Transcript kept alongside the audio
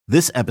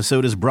This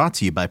episode is brought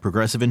to you by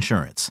Progressive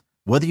Insurance.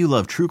 Whether you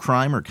love true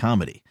crime or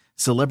comedy,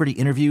 celebrity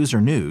interviews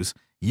or news,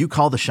 you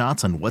call the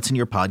shots on what's in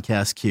your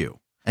podcast queue.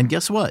 And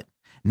guess what?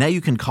 Now you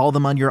can call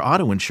them on your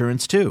auto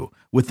insurance too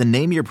with the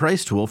Name Your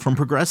Price tool from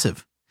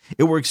Progressive.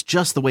 It works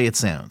just the way it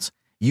sounds.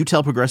 You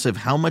tell Progressive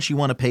how much you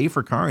want to pay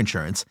for car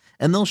insurance,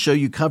 and they'll show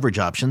you coverage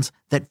options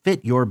that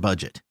fit your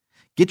budget.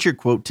 Get your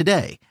quote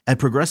today at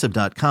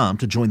Progressive.com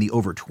to join the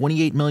over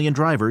 28 million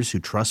drivers who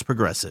trust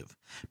Progressive.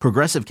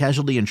 Progressive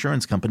Casualty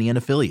Insurance Company and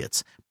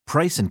Affiliates.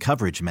 Price and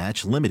coverage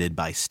match limited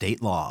by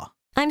state law.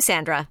 I'm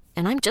Sandra,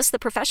 and I'm just the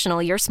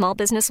professional your small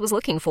business was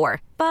looking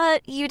for.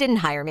 But you didn't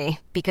hire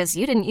me because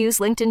you didn't use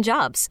LinkedIn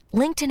Jobs.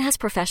 LinkedIn has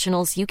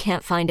professionals you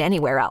can't find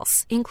anywhere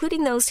else,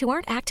 including those who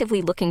aren't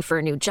actively looking for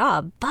a new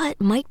job, but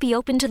might be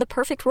open to the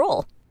perfect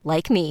role,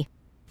 like me.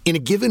 In a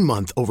given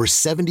month, over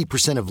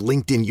 70% of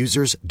LinkedIn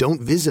users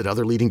don't visit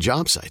other leading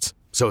job sites.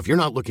 So if you're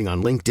not looking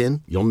on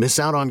LinkedIn, you'll miss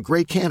out on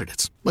great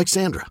candidates like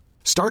Sandra.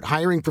 Start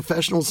hiring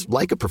professionals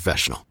like a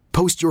professional.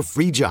 Post your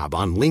free job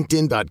on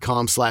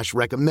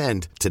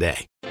linkedin.com/recommend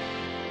today.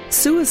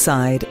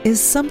 Suicide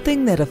is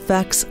something that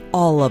affects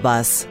all of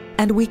us,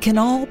 and we can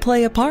all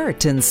play a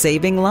part in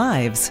saving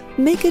lives.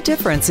 Make a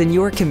difference in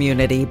your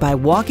community by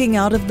walking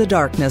out of the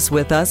darkness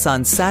with us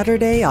on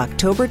Saturday,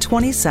 October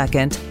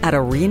 22nd at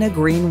Arena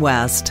Green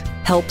West.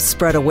 Help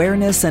spread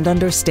awareness and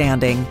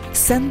understanding.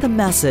 Send the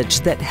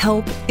message that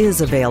help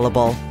is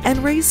available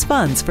and raise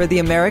funds for the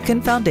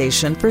American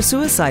Foundation for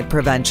Suicide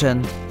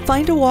Prevention.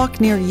 Find a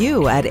walk near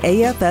you at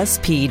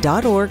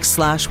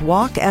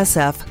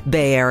afsp.org/walksf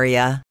Bay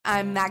Area.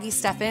 I'm Maggie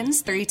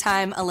Steffens,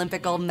 3-time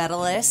Olympic gold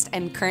medalist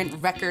and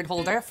current record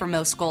holder for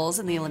most goals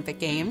in the Olympic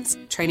Games.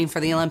 Training for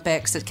the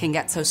Olympics, it can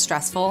get so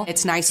stressful.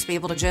 It's nice to be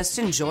able to just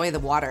enjoy the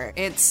water.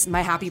 It's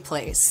my happy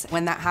place.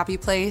 When that happy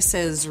place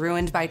is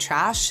ruined by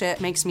trash,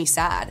 it makes me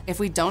sad. If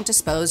we don't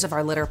dispose of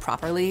our litter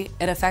properly,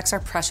 it affects our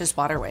precious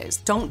waterways.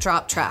 Don't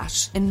drop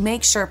trash and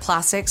make sure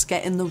plastics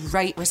get in the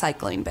right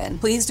recycling bin.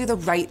 Please do the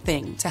right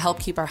thing to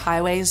help keep our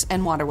highways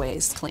and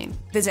waterways clean.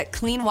 Visit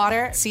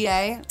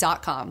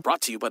cleanwaterca.com.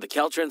 Brought to you by the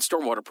Caltrans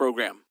Stormwater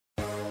Program.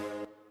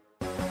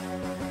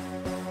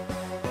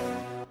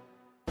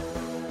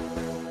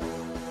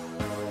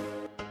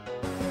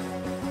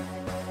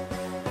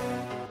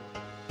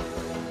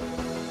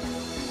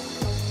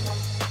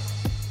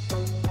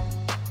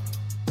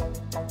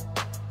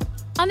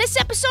 On this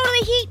episode of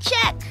the Heat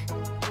Check,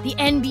 the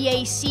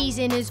NBA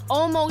season is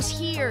almost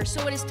here,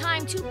 so it is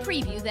time to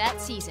preview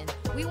that season.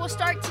 We will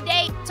start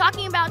today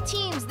talking about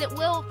teams that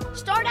will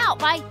start out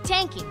by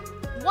tanking,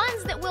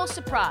 ones that will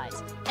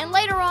surprise, and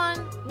later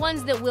on,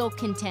 ones that will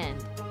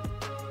contend.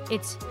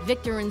 It's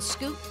Victor and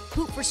Scoot,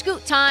 Hoop for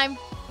Scoot time.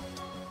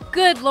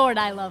 Good Lord,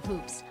 I love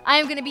hoops. I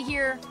am going to be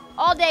here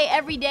all day,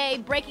 every day,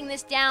 breaking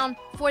this down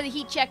for the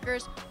Heat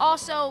Checkers.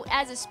 Also,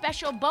 as a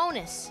special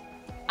bonus,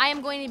 I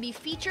am going to be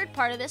featured.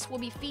 Part of this will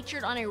be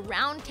featured on a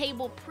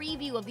roundtable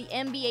preview of the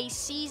NBA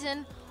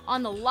season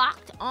on the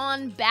Locked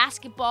On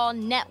Basketball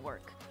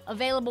Network,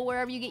 available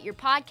wherever you get your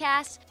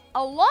podcasts,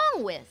 along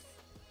with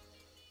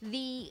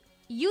the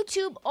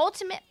YouTube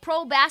Ultimate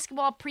Pro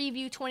Basketball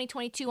Preview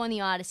 2022 on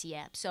the Odyssey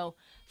app. So,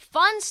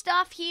 fun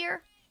stuff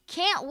here.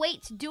 Can't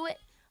wait to do it.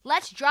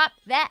 Let's drop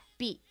that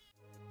beat.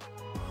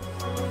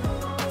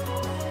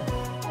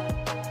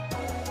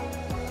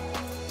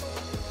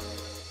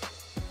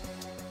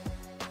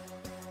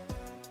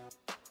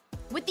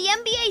 With the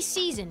NBA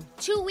season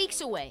 2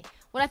 weeks away,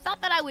 what I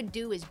thought that I would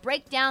do is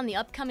break down the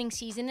upcoming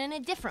season in a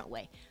different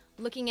way,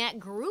 looking at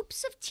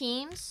groups of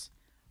teams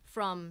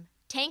from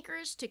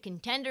tankers to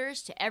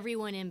contenders to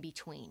everyone in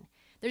between.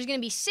 There's going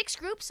to be 6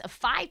 groups of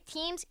 5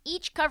 teams,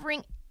 each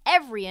covering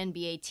every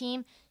NBA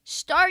team,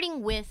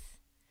 starting with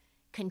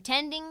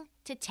contending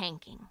to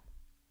tanking.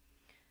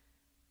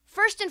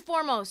 First and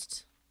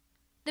foremost,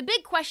 the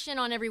big question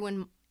on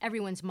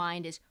everyone's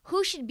mind is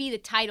who should be the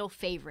title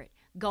favorite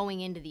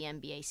going into the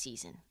NBA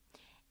season,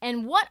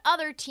 and what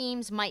other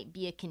teams might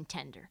be a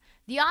contender.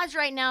 The odds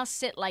right now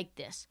sit like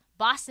this: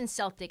 Boston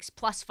Celtics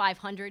plus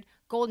 500,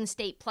 Golden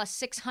State plus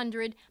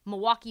 600,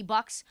 Milwaukee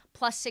Bucks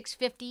plus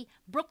 650,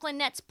 Brooklyn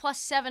Nets plus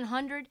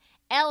 700,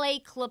 LA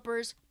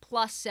Clippers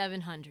plus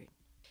 700.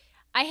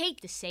 I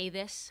hate to say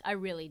this, I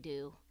really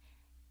do.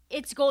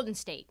 It's Golden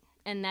State,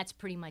 and that's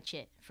pretty much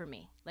it for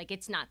me. Like,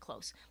 it's not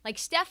close. Like,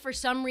 Steph, for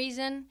some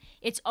reason,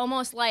 it's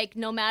almost like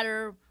no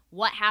matter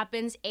what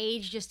happens,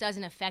 age just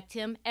doesn't affect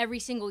him. Every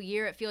single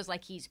year, it feels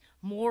like he's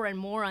more and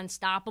more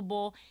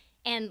unstoppable.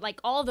 And like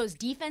all those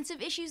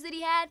defensive issues that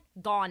he had,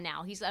 gone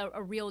now. He's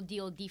a real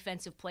deal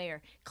defensive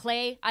player.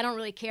 Klay, I don't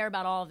really care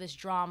about all of this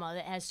drama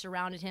that has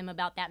surrounded him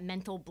about that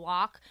mental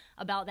block,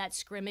 about that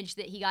scrimmage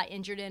that he got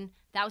injured in.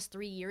 That was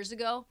 3 years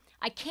ago.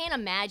 I can't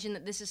imagine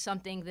that this is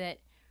something that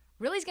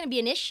really is going to be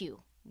an issue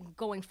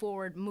going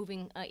forward,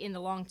 moving in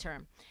the long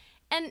term.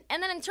 And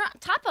then on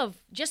top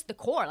of just the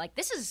core, like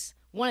this is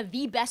one of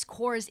the best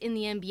cores in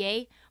the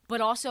NBA,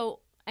 but also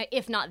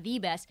if not the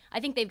best. I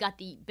think they've got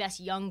the best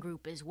young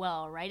group as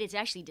well, right? It's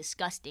actually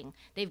disgusting.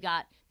 They've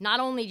got not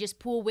only just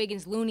Poole,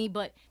 Wiggins, Looney,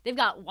 but they've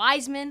got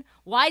Wiseman.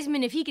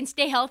 Wiseman, if he can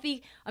stay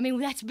healthy, I mean,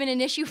 that's been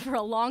an issue for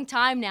a long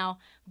time now.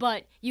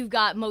 But you've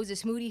got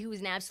Moses Moody, who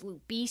is an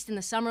absolute beast in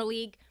the Summer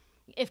League.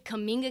 If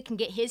Kuminga can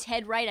get his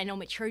head right, I know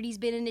maturity's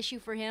been an issue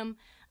for him.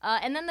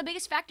 And then the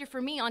biggest factor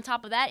for me on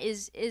top of that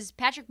is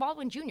Patrick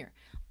Baldwin Jr.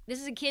 This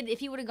is a kid,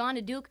 if he would have gone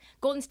to Duke,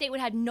 Golden State would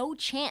have had no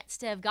chance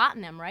to have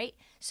gotten them, right?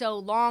 So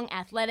long,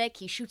 athletic,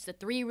 he shoots the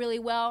three really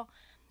well.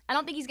 I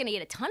don't think he's going to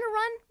get a ton of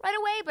run right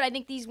away, but I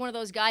think he's one of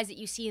those guys that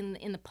you see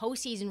in the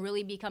postseason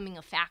really becoming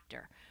a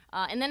factor.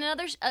 And then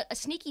a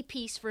sneaky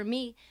piece for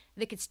me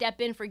that could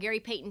step in for Gary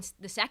Payton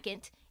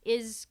II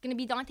is going to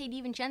be Dante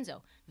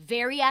DiVincenzo.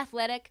 Very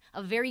athletic,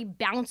 a very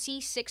bouncy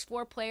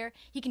 6'4" player.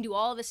 He can do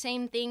all the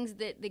same things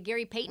that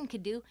Gary Payton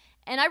could do.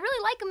 And I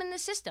really like him in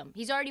this system.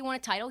 He's already won a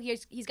title.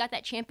 He's got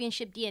that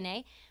championship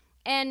DNA.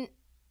 And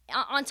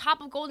on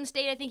top of Golden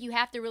State, I think you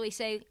have to really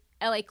say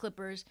LA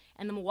Clippers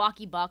and the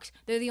Milwaukee Bucks.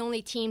 They're the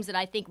only teams that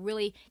I think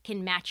really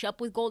can match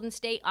up with Golden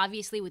State,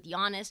 obviously with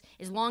Giannis.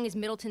 As long as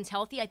Middleton's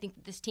healthy, I think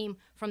that this team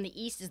from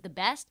the East is the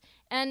best.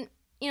 And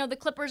the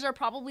Clippers are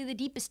probably the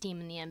deepest team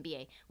in the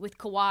NBA with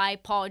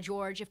Kawhi, Paul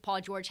George, if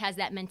Paul George has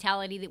that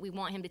mentality that we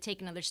want him to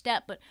take another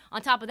step. But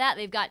on top of that,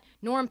 they've got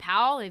Norm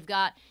Powell, they've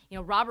got,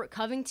 Robert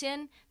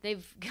Covington,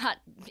 they've got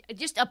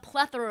just a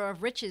plethora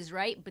of riches,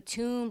 right?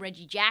 Batum,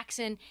 Reggie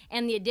Jackson,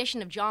 and the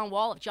addition of John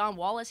Wall. If John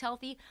Wall is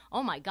healthy,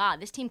 oh my God,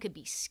 this team could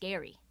be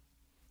scary.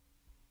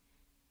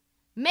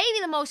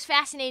 Maybe the most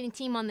fascinating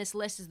team on this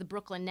list is the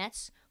Brooklyn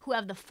Nets, who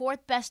have the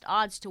fourth best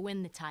odds to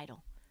win the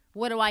title.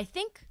 What do I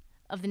think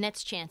of the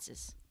Nets'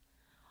 chances?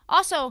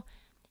 Also,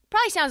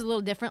 probably sounds a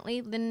little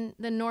differently than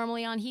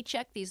normally on Heat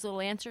Check, these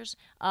little answers.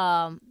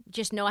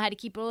 Just know I had to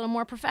keep it a little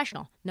more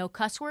professional. No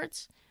cuss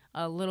words,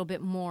 a little bit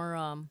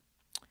more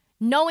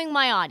knowing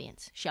my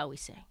audience, shall we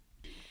say.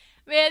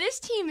 Man, this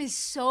team is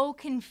so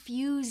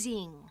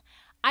confusing.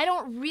 I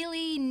don't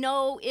really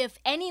know if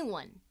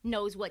anyone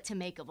knows what to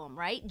make of them,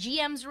 right?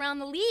 GMs around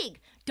the league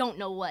don't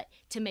know what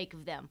to make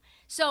of them.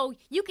 So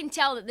you can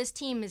tell that this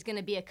team is going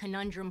to be a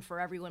conundrum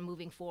for everyone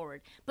moving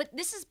forward. But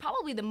this is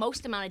probably the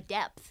most amount of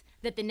depth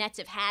that the Nets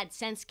have had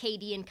since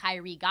KD and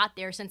Kyrie got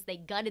there, since they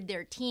gutted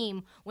their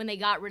team when they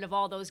got rid of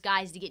all those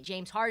guys to get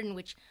James Harden,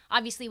 which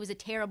obviously was a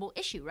terrible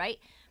issue, right?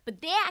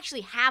 But they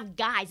actually have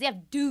guys. They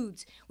have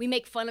dudes. We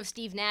make fun of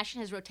Steve Nash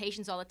and his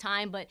rotations all the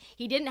time, but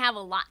he didn't have a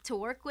lot to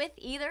work with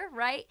either,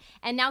 right?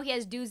 And now he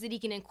has dudes that he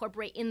can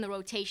incorporate in the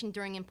rotation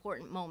during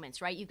important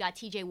moments, right? You've got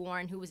TJ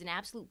Warren, who was an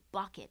absolute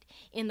bucket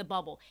in the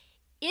bubble.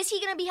 Is he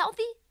going to be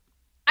healthy?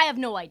 I have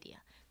no idea.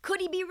 Could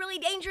he be really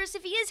dangerous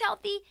if he is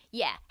healthy?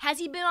 Yeah. Has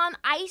he been on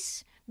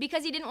ice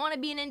because he didn't want to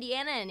be in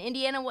Indiana and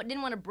Indiana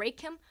didn't want to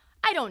break him?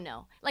 I don't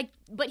know.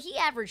 But he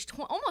averaged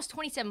almost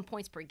 27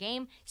 points per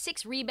game,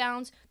 6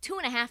 rebounds,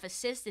 2.5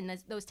 assists in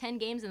those 10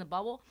 games in the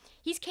bubble.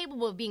 He's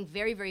capable of being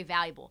very, very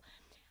valuable.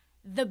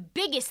 The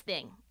biggest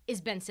thing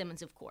is Ben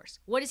Simmons, of course.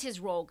 What is his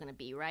role going to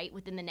be, right,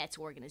 within the Nets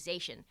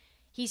organization?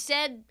 He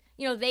said,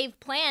 they've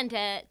planned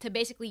to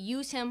basically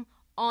use him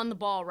on the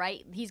ball,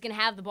 right? He's going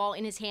to have the ball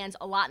in his hands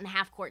a lot in the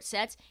half-court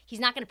sets. He's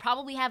not going to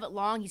probably have it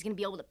long. He's going to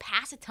be able to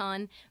pass a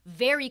ton.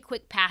 Very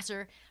quick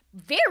passer.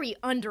 Very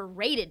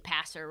underrated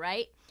passer,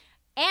 right?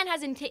 And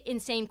has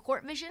insane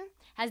court vision,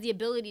 has the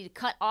ability to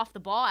cut off the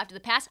ball after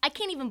the pass. I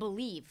can't even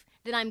believe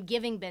that I'm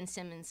giving Ben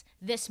Simmons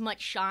this much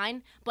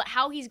shine, but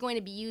how he's going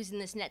to be used in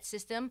this net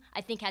system,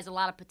 I think has a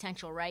lot of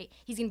potential, right?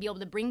 He's going to be able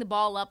to bring the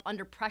ball up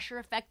under pressure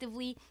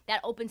effectively. That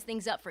opens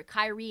things up for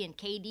Kyrie and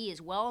KD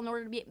as well in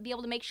order to be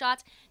able to make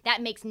shots.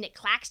 That makes Nick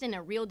Claxton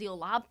a real deal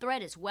lob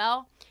threat as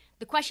well.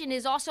 The question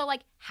is also,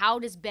 how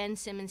does Ben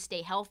Simmons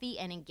stay healthy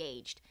and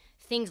engaged?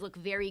 Things look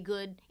very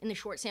good in the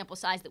short sample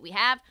size that we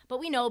have, but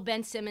we know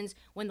Ben Simmons,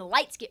 when the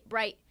lights get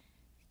bright,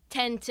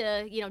 tend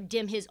to,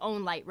 dim his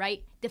own light,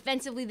 right?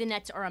 Defensively, the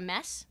Nets are a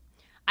mess.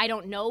 I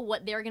don't know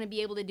what they're going to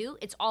be able to do.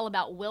 It's all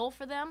about will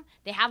for them.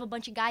 They have a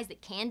bunch of guys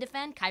that can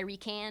defend. Kyrie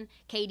can,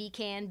 KD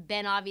can,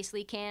 Ben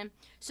obviously can.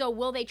 So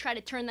will they try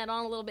to turn that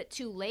on a little bit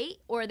too late,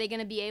 or are they going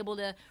to be able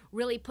to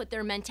really put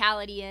their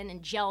mentality in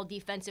and gel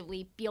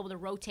defensively, be able to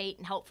rotate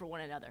and help for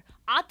one another?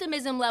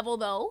 Optimism level,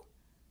 though,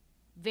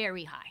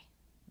 very high.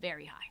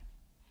 Very high.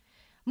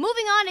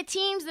 Moving on to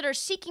teams that are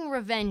seeking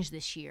revenge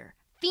this year.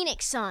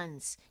 Phoenix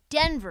Suns,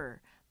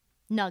 Denver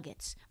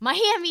Nuggets,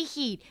 Miami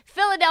Heat,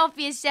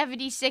 Philadelphia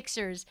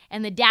 76ers,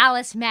 and the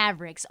Dallas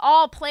Mavericks.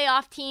 All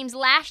playoff teams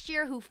last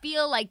year who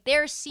feel like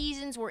their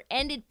seasons were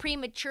ended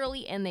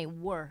prematurely, and they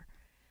were.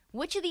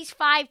 Which of these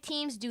 5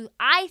 teams do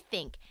I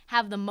think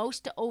have the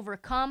most to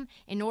overcome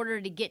in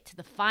order to get to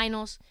the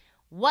finals?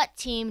 What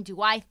team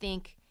do I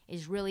think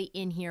is really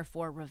in here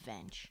for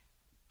revenge?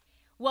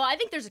 Well, I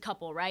think there's a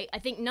couple, right? I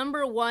think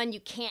number one,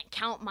 you can't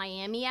count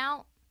Miami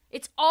out.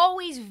 It's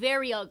always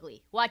very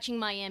ugly watching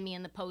Miami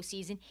in the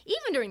postseason,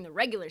 even during the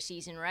regular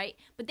season, right?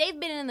 But they've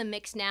been in the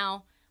mix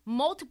now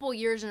multiple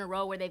years in a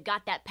row where they've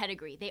got that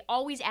pedigree. They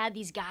always add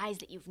these guys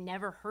that you've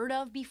never heard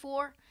of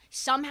before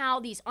somehow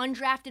these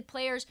undrafted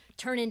players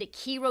turn into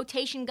key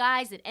rotation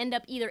guys that end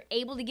up either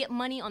able to get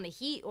money on the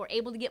Heat or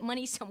able to get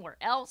money somewhere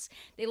else.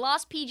 They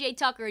lost PJ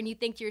Tucker, and you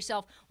think to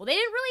yourself, well, they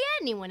didn't really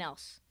add anyone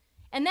else.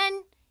 And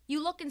then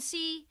you look and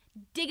see,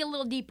 dig a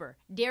little deeper.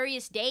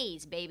 Darius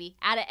Days, baby,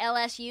 out of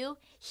LSU.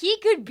 He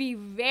could be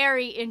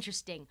very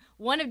interesting.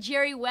 One of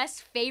Jerry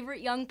West's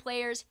favorite young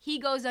players. He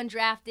goes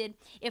undrafted.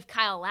 If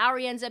Kyle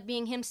Lowry ends up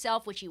being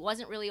himself, which he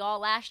wasn't really all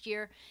last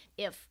year,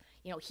 if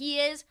he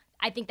is,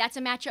 I think that's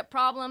a matchup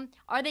problem.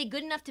 Are they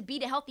good enough to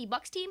beat a healthy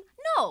Bucks team?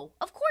 No,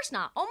 of course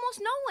not. Almost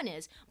no one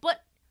is.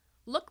 But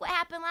look what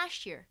happened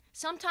last year.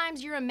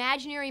 Sometimes your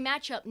imaginary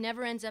matchup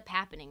never ends up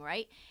happening,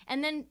 right?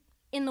 And then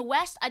in the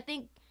West, I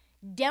think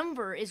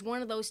Denver is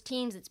one of those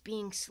teams that's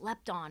being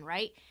slept on,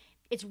 right?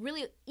 It's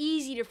really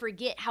easy to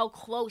forget how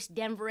close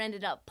Denver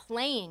ended up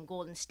playing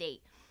Golden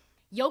State.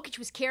 Jokic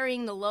was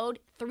carrying the load.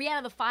 3 out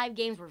of the 5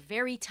 games were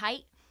very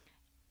tight.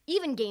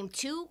 Even game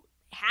 2,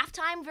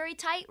 halftime, very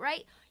tight,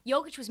 right?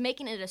 Jokic was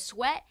making it a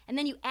sweat, and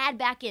then you add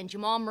back in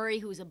Jamal Murray,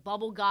 who's a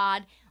bubble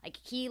god. Like,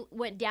 he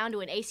went down to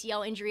an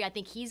ACL injury. I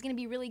think he's going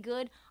to be really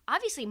good.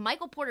 Obviously,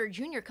 Michael Porter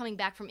Jr. coming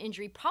back from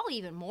injury, probably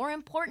even more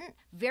important.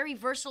 Very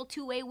versatile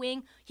two-way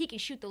wing. He can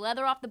shoot the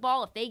leather off the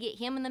ball if they get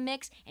him in the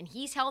mix, and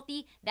he's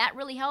healthy. That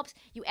really helps.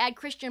 You add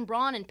Christian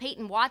Braun and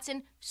Peyton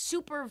Watson.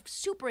 Super,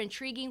 super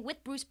intriguing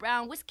with Bruce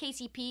Brown, with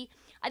KCP.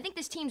 I think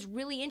this team's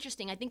really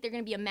interesting. I think they're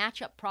going to be a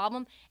matchup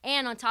problem.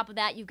 And on top of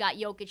that, you've got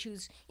Jokic,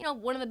 who's,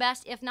 one of the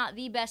best, if not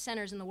the best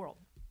centers in the world.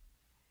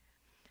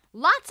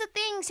 Lots of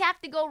things have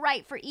to go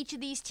right for each of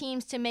these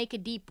teams to make a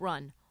deep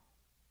run.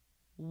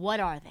 What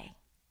are they?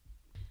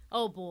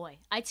 Oh boy,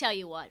 I tell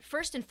you what.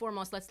 First and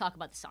foremost, let's talk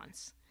about the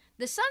Suns.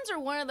 The Suns are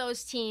one of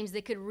those teams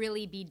that could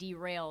really be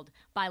derailed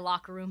by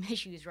locker room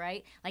issues,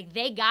 right? Like,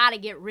 they got to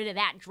get rid of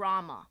that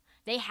drama.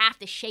 They have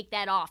to shake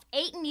that off.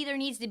 Ayton either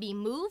needs to be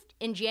moved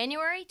in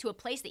January to a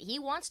place that he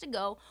wants to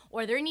go,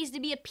 or there needs to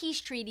be a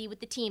peace treaty with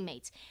the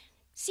teammates.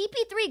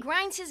 CP3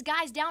 grinds his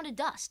guys down to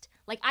dust.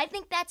 Like, I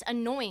think that's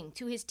annoying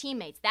to his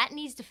teammates. That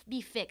needs to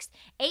be fixed.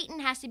 Ayton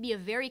has to be a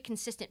very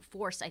consistent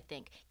force, I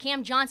think.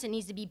 Cam Johnson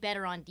needs to be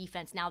better on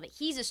defense now that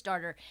he's a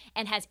starter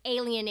and has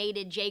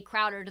alienated Jay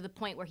Crowder to the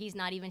point where he's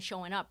not even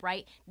showing up,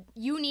 right?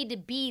 You need to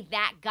be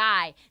that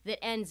guy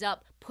that ends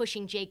up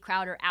pushing Jay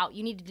Crowder out.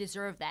 You need to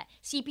deserve that.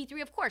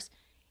 CP3, of course,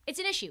 it's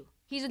an issue.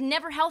 He's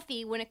never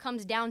healthy when it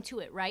comes down to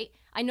it, right?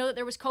 I know that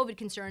there was COVID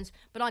concerns,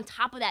 but on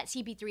top of that,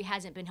 CP3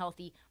 hasn't been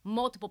healthy,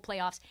 multiple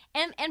playoffs,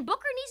 and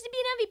Booker needs to be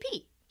an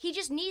MVP. He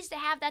just needs to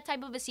have that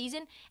type of a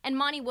season. And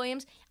Monty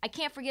Williams, I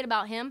can't forget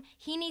about him.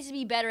 He needs to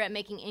be better at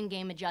making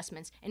in-game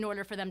adjustments in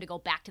order for them to go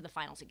back to the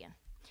finals again.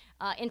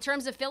 In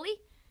terms of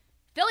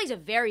Philly's a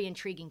very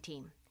intriguing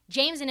team.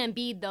 James and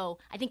Embiid, though,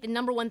 I think the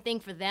number one thing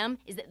for them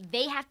is that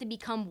they have to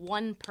become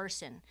one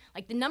person.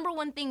 Like, the number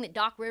one thing that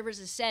Doc Rivers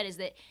has said is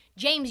that,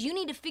 James, you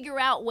need to figure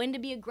out when to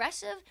be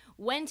aggressive,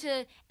 when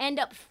to end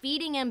up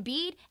feeding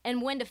Embiid,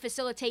 and when to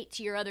facilitate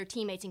to your other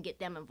teammates and get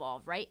them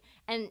involved, right?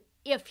 And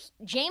if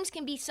James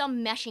can be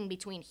some meshing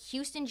between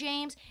Houston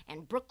James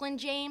and Brooklyn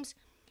James,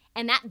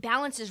 and that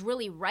balance is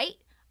really right,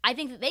 I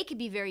think that they could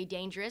be very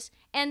dangerous,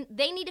 and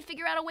they need to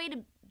figure out a way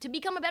to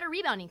become a better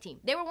rebounding team.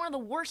 They were one of the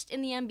worst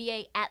in the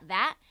NBA at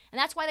that, and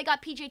that's why they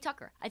got PJ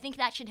Tucker. I think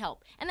that should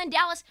help. And then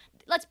Dallas,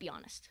 let's be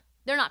honest,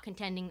 they're not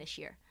contending this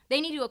year.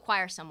 They need to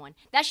acquire someone.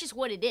 That's just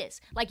what it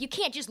is. Like, you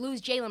can't just lose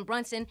Jalen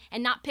Brunson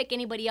and not pick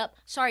anybody up.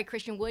 Sorry,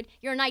 Christian Wood,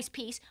 you're a nice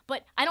piece,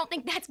 but I don't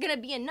think that's going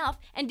to be enough.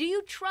 And do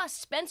you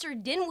trust Spencer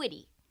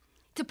Dinwiddie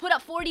to put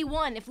up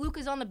 41 if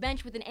Luka's on the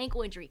bench with an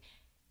ankle injury?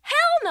 Hell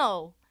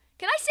no!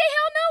 Can I say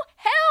hell no?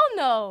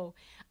 Hell no!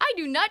 I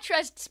do not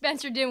trust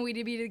Spencer Dinwiddie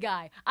to be the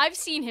guy. I've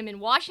seen him in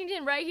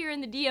Washington, right here in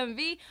the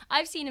DMV.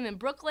 I've seen him in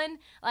Brooklyn.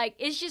 Like,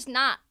 it's just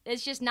not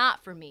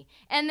for me.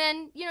 And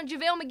then,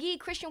 JaVale McGee,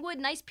 Christian Wood,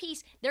 nice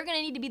piece. They're going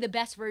to need to be the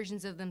best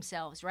versions of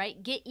themselves,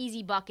 right? Get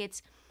easy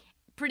buckets.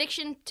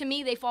 Prediction, to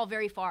me, they fall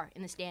very far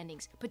in the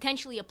standings.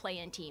 Potentially a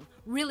play-in team.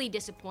 Really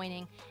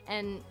disappointing.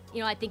 And,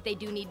 I think they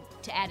do need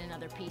to add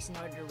another piece in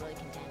order to really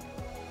contend.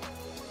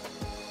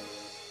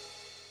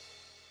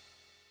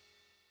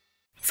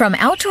 From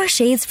outdoor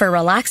shades for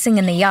relaxing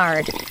in the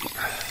yard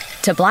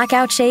to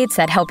blackout shades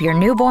that help your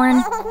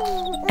newborn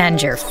and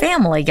your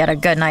family get a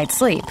good night's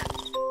sleep,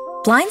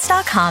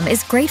 Blinds.com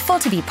is grateful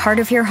to be part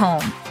of your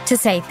home. To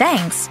say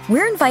thanks,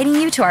 we're inviting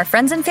you to our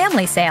Friends and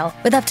Family Sale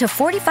with up to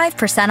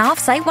 45% off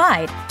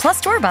site-wide,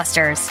 plus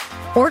doorbusters.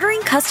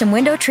 Ordering custom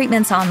window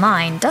treatments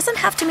online doesn't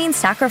have to mean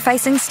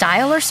sacrificing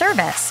style or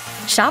service.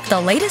 Shop the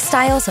latest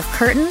styles of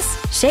curtains,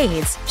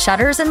 shades,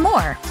 shutters, and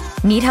more.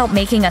 Need help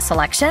making a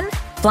selection?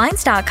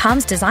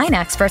 Blinds.com's design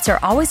experts are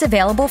always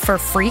available for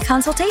free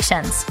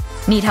consultations.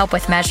 Need help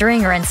with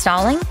measuring or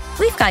installing?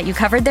 We've got you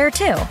covered there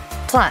too.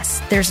 Plus,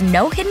 there's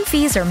no hidden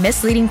fees or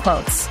misleading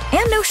quotes,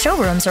 and no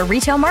showrooms or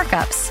retail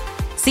markups.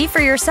 See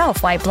for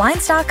yourself why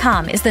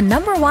Blinds.com is the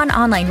 #1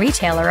 online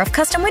retailer of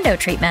custom window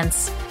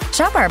treatments.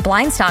 Shop our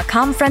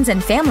Blinds.com friends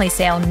and family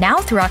sale now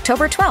through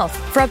October 12th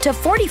for up to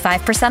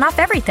 45% off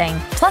everything,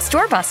 plus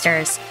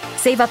doorbusters.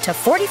 Save up to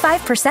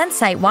 45%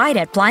 site-wide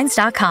at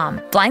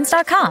Blinds.com.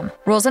 Blinds.com.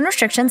 Rules and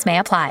restrictions may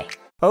apply.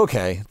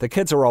 Okay, the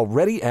kids are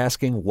already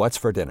asking what's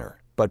for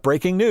dinner. But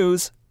breaking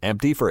news,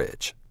 empty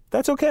fridge.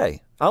 That's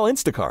okay. I'll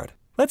Instacart.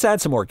 Let's add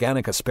some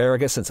organic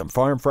asparagus and some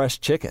farm-fresh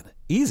chicken.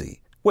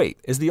 Easy.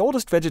 Wait, is the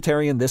oldest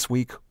vegetarian this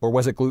week, or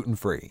was it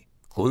gluten-free?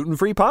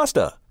 Gluten-free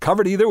pasta.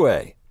 Covered either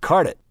way.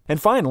 Cart it.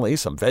 And finally,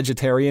 some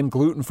vegetarian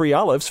gluten-free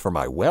olives for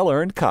my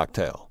well-earned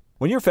cocktail.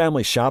 When your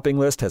family's shopping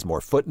list has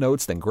more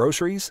footnotes than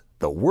groceries,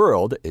 the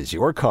world is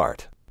your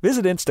cart.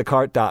 Visit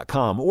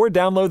Instacart.com or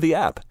download the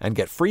app and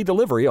get free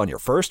delivery on your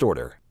first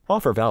order.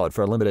 Offer valid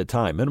for a limited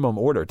time. Minimum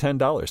order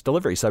 $10.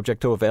 Delivery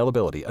subject to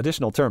availability.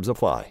 Additional terms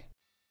apply.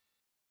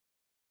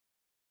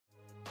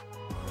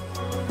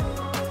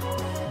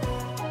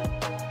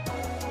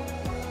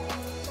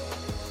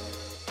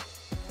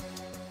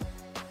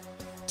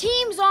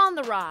 Teams on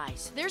the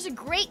rise. There's a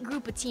great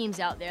group of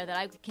teams out there that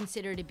I would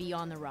consider to be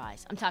on the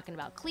rise. I'm talking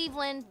about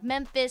Cleveland,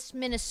 Memphis,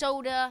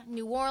 Minnesota,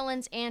 New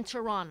Orleans, and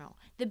Toronto.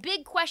 The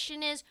big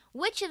question is,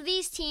 which of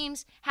these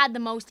teams had the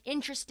most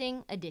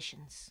interesting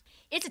additions?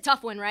 It's a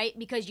tough one, right?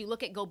 Because you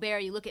look at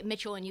Gobert, you look at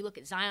Mitchell, and you look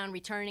at Zion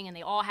returning, and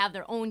they all have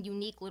their own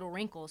unique little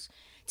wrinkles.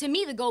 To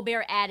me, the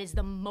Gobert ad is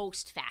the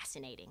most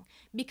fascinating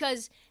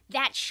because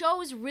that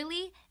shows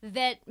really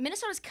that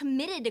Minnesota's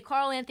committed to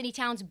Karl Anthony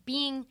Towns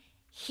being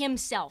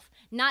himself,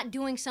 not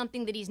doing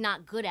something that he's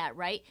not good at,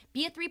 right?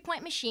 Be a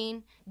three-point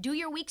machine, do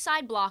your weak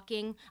side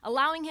blocking,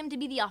 allowing him to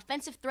be the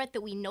offensive threat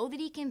that we know that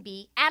he can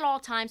be at all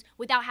times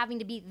without having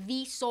to be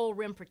the sole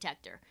rim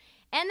protector.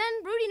 And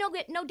then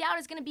Rudy, no doubt,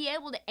 is going to be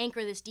able to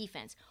anchor this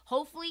defense.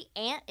 Hopefully,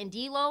 Ant and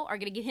D'Lo are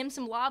going to get him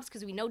some lobs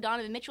because we know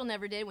Donovan Mitchell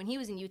never did when he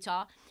was in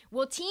Utah.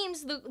 Will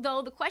teams,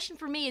 though, the question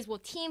for me is, will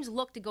teams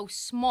look to go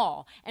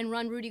small and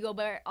run Rudy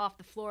Gobert off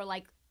the floor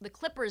like the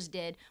Clippers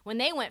did when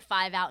they went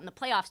 5 out in the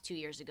playoffs 2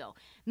 years ago?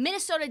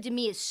 Minnesota, to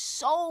me, is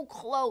so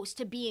close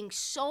to being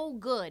so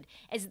good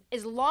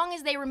as long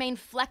as they remain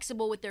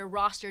flexible with their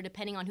roster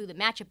depending on who the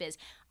matchup is,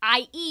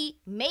 i.e.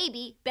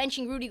 maybe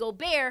benching Rudy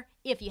Gobert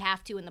if you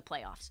have to in the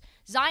playoffs.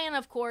 Zion,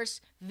 of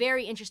course,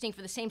 very interesting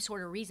for the same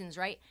sort of reasons,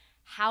 right?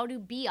 How do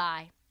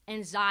B.I.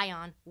 and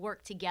Zion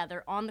work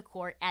together on the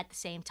court at the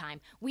same time?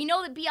 We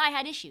know that B.I.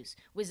 had issues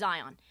with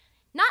Zion.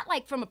 Not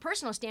like from a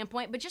personal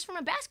standpoint, but just from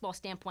a basketball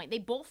standpoint. They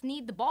both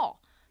need the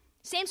ball.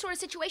 Same sort of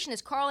situation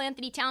as Karl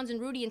Anthony Towns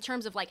and Rudy in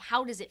terms of like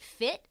how does it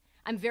fit?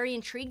 I'm very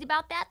intrigued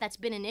about that. That's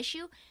been an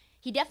issue.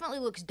 He definitely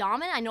looks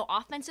dominant. I know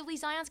offensively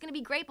Zion's going to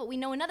be great, but we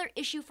know another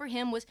issue for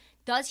him was,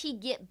 does he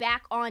get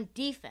back on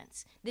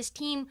defense? This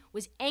team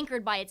was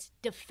anchored by its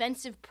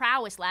defensive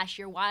prowess last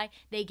year, why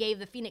they gave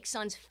the Phoenix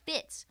Suns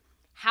fits.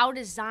 How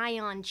does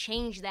Zion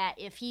change that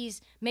if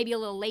he's maybe a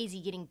little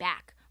lazy getting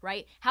back,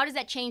 right? How does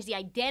that change the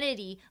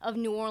identity of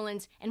New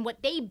Orleans and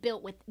what they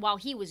built with while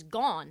he was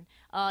gone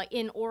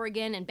in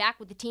Oregon and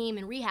back with the team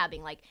and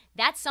rehabbing? Like,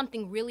 that's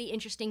something really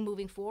interesting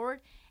moving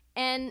forward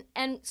and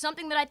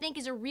something that I think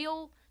is a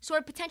real sort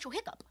of potential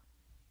hiccup.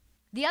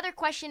 The other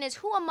question is,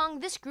 who among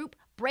this group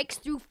breaks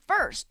through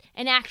first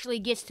and actually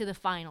gets to the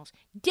finals?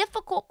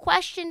 Difficult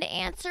question to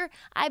answer.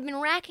 I've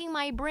been racking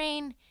my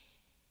brain.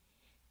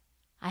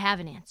 I have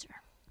an answer.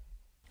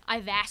 I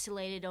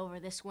vacillated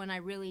over this one, I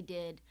really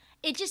did.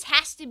 It just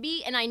has to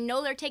be, and I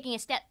know they're taking a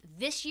step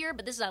this year,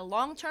 but this is a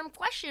long-term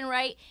question,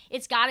 right?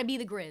 It's got to be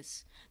the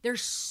Grizz. They're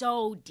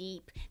so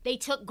deep. They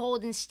took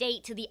Golden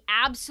State to the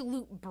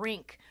absolute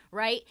brink,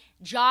 right?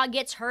 Ja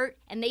gets hurt,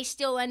 and they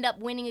still end up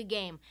winning a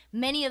game.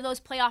 Many of those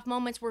playoff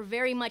moments were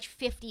very much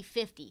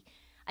 50-50.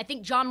 I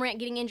think John Morant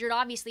getting injured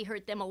obviously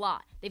hurt them a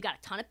lot. They've got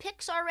a ton of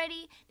picks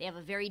already. They have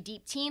a very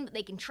deep team that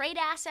they can trade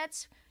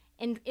assets.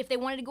 And if they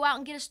wanted to go out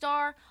and get a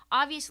star,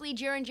 obviously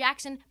Jaren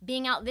Jackson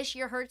being out this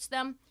year hurts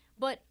them.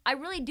 But I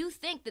really do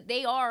think that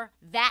they are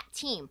that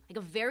team, like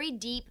a very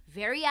deep,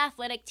 very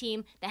athletic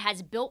team that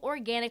has built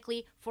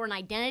organically for an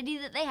identity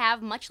that they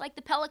have, much like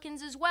the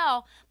Pelicans as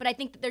well. But I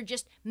think that they're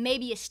just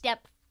maybe a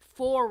step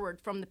forward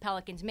from the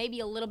Pelicans, maybe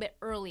a little bit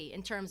early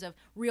in terms of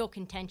real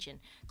contention.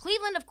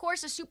 Cleveland, of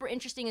course, is super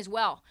interesting as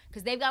well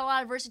because they've got a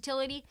lot of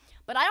versatility,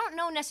 but I don't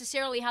know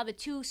necessarily how the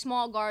two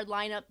small guard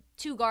lineup,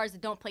 two guards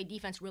that don't play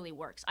defense really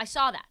works. I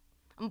saw that.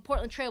 I'm a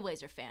Portland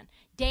Trailblazer fan.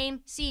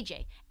 Dame,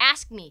 CJ,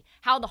 ask me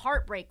how the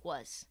heartbreak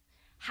was.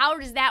 How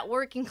does that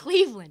work in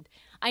Cleveland?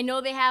 I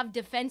know they have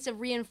defensive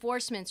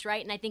reinforcements,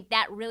 right? And I think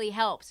that really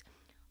helps.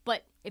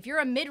 But if you're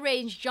a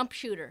mid-range jump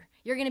shooter,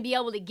 you're going to be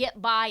able to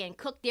get by and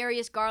cook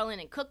Darius Garland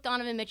and cook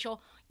Donovan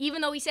Mitchell,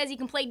 even though he says he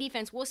can play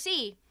defense, we'll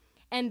see,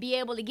 and be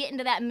able to get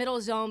into that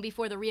middle zone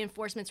before the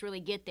reinforcements really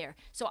get there.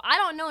 So I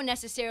don't know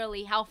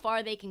necessarily how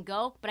far they can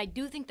go, but I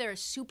do think they're a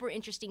super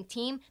interesting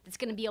team that's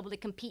going to be able to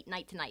compete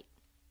night to night.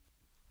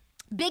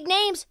 Big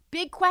names,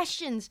 big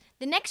questions.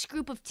 The next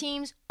group of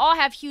teams all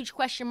have huge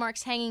question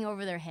marks hanging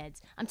over their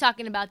heads. I'm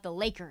talking about the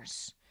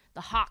Lakers,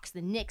 the Hawks,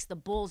 the Knicks, the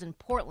Bulls, and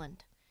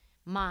Portland.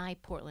 My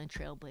Portland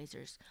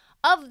Trailblazers.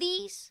 Of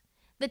these,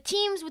 the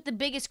teams with the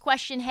biggest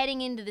question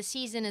heading into the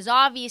season is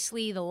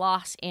obviously the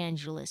Los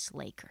Angeles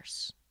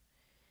Lakers.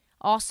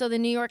 Also the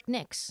New York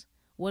Knicks.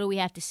 What do we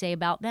have to say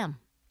about them?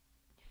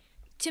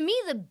 To me,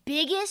 the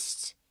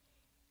biggest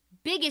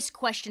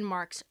question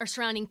marks are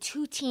surrounding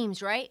two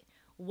teams, right?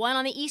 One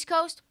on the East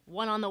Coast,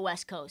 one on the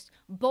West Coast.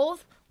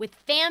 Both with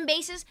fan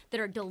bases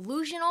that are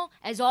delusional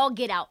as all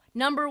get out.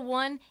 Number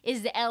one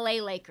is the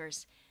LA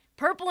Lakers.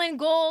 Purple and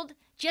gold,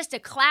 just a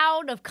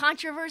cloud of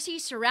controversy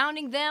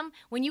surrounding them.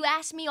 When you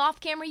asked me off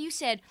camera, you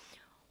said,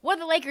 what are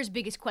the Lakers'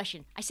 biggest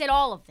question? I said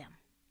all of them.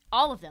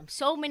 All of them.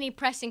 So many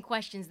pressing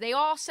questions. They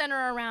all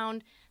center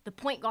around the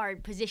point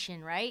guard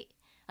position, right?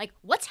 Like,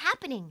 what's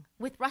happening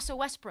with Russell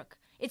Westbrook?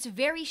 It's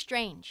very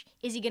strange.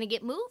 Is he going to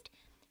get moved?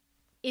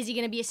 Is he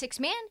going to be a sixth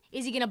man?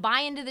 Is he going to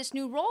buy into this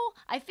new role?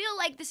 I feel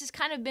like this has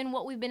kind of been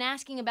what we've been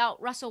asking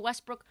about Russell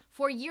Westbrook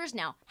for years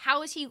now.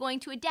 How is he going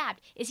to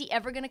adapt? Is he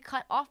ever going to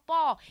cut off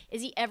ball?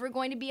 Is he ever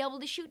going to be able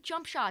to shoot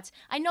jump shots?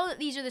 I know that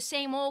these are the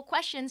same old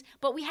questions,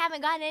 but we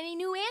haven't gotten any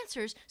new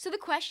answers, so the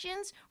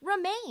questions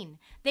remain.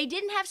 They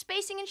didn't have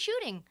spacing and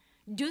shooting.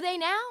 Do they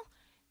now?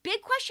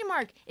 Big question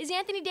mark. Is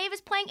Anthony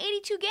Davis playing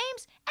 82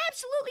 games?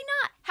 Absolutely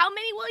not. How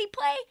many will he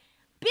play?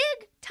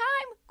 Big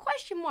time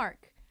question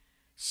mark.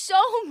 So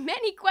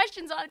many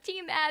questions on a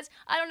team that has,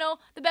 I don't know,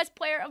 the best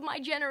player of my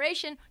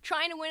generation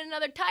trying to win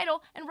another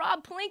title and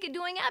Rob Pelinka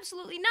doing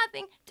absolutely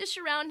nothing to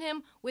surround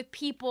him with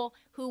people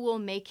who will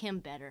make him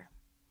better.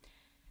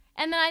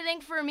 And then I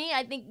think for me,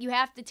 I think you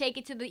have to take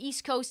it to the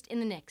East Coast in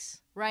the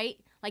Knicks, right?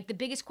 Like the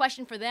biggest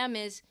question for them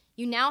is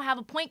you now have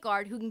a point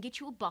guard who can get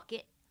you a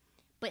bucket,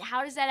 but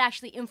how does that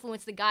actually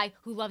influence the guy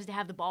who loves to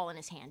have the ball in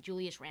his hand,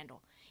 Julius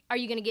Randle? Are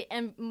you going to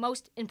get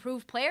most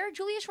improved player,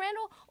 Julius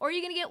Randle, or are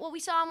you going to get what we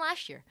saw him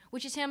last year,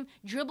 which is him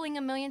dribbling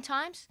a million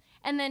times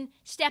and then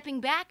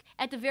stepping back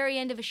at the very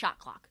end of a shot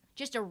clock?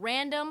 Just a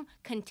random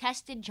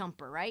contested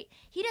jumper, right?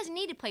 He doesn't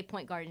need to play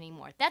point guard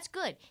anymore. That's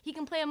good. He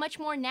can play a much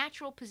more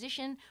natural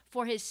position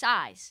for his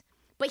size.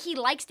 But he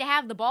likes to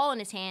have the ball in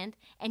his hand,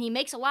 and he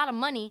makes a lot of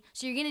money,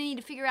 so you're going to need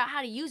to figure out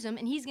how to use him,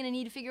 and he's going to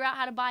need to figure out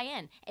how to buy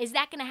in. Is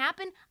that going to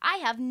happen? I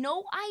have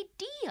no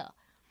idea.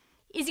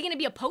 Is he going to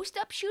be a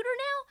post-up shooter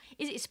now?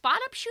 Is it a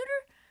spot-up shooter?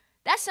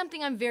 That's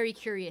something I'm very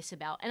curious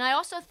about. And I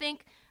also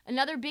think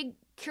another big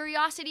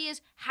curiosity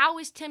is how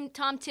is Tom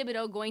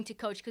Thibodeau going to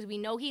coach? Because we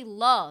know he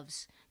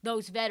loves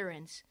those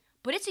veterans.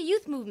 But it's a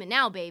youth movement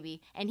now,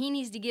 baby, and he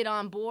needs to get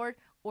on board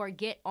or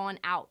get on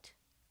out.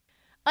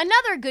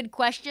 Another good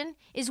question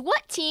is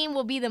what team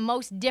will be the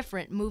most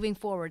different moving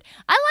forward?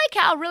 I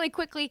like how really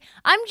quickly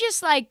I'm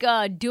just like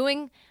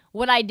doing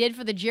what I did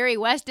for the Jerry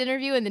West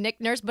interview and the Nick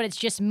Nurse, but it's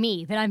just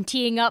me that I'm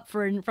teeing up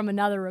from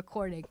another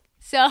recording.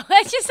 So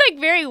it's just like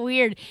very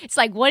weird. It's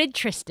like, what did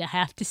Trista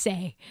have to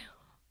say?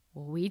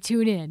 We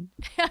tune in.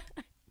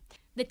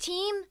 The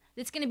team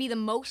that's going to be the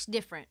most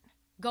different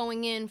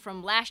going in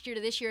from last year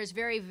to this year is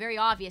very, very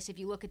obvious if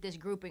you look at this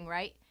grouping,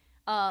 right?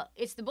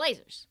 It's the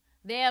Blazers.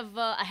 They have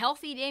a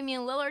healthy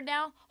Damian Lillard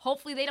now.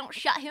 Hopefully they don't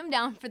shut him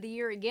down for the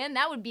year again.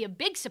 That would be a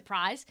big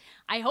surprise.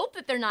 I hope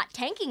that they're not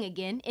tanking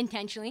again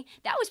intentionally.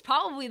 That was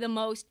probably the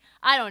most,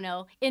 I don't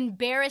know,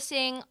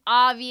 embarrassing,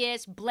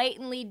 obvious,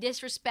 blatantly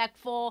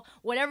disrespectful,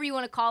 whatever you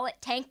want to call it,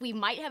 tank we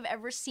might have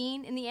ever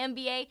seen in the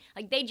NBA.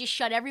 Like they just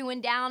shut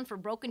everyone down for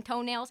broken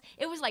toenails.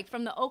 It was like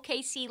from the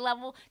OKC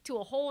level to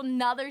a whole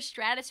nother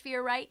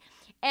stratosphere, right?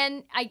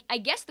 And I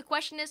guess the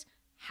question is,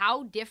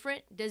 how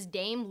different does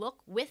Dame look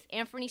with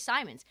Anthony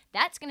Simons?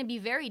 That's going to be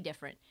very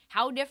different.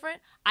 How different?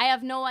 I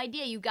have no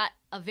idea. You got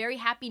a very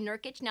happy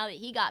Nurkic now that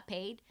he got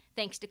paid,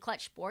 thanks to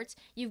Clutch Sports.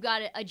 You've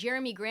got a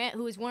Jeremy Grant,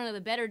 who is one of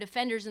the better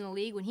defenders in the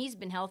league when he's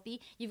been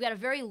healthy. You've got a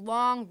very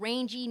long,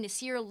 rangy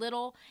Nasir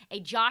Little, a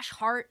Josh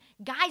Hart,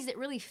 guys that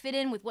really fit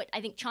in with what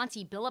I think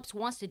Chauncey Billups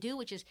wants to do,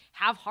 which is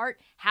have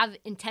heart, have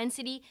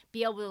intensity,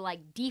 be able to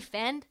like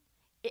defend.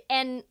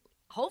 And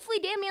hopefully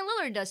Damian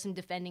Lillard does some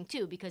defending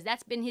too, because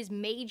that's been his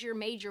major,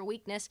 major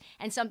weakness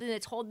and something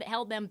that's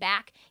held them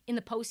back in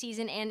the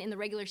postseason and in the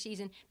regular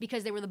season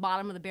because they were the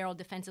bottom of the barrel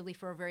defensively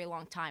for a very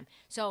long time.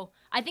 So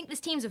I think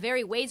this team's a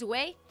very ways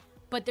away,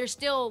 but they're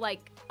still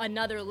like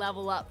another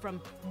level up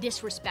from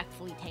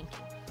disrespectfully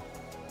tanking.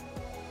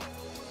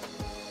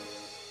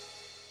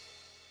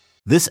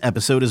 This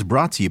episode is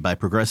brought to you by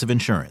Progressive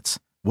Insurance.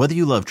 Whether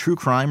you love true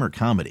crime or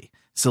comedy,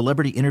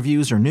 celebrity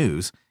interviews or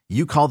news,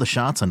 you call the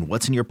shots on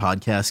what's in your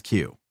podcast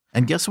queue.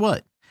 And guess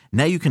what?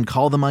 Now you can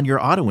call them on your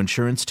auto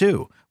insurance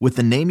too with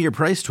the Name Your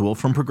Price tool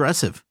from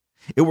Progressive.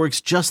 It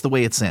works just the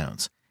way it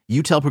sounds.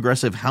 You tell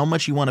Progressive how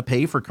much you want to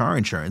pay for car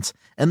insurance,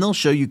 and they'll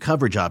show you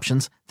coverage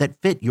options that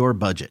fit your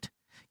budget.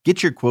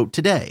 Get your quote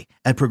today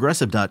at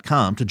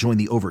Progressive.com to join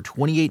the over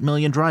 28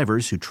 million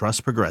drivers who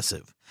trust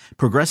Progressive.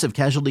 Progressive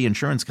Casualty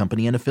Insurance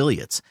Company and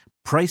Affiliates.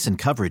 Price and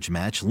coverage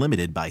match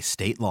limited by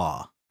state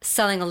law.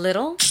 Selling a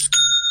little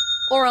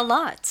or a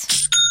lot?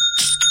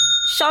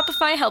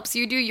 Shopify helps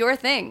you do your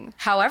thing,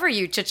 however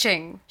you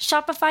cha-ching.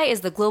 Shopify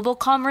is the global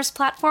commerce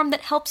platform that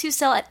helps you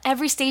sell at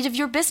every stage of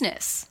your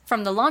business.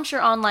 From the launch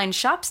your online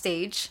shop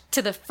stage,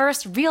 to the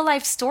first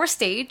real-life store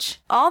stage,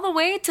 all the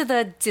way to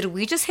the did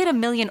we just hit 1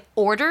 million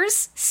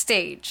orders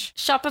stage.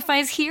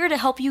 Shopify's here to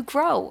help you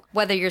grow.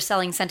 Whether you're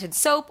selling scented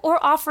soap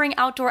or offering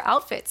outdoor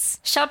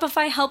outfits,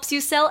 Shopify helps you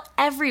sell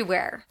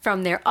everywhere.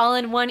 From their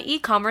all-in-one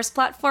e-commerce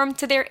platform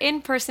to their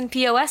in-person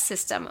POS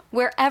system,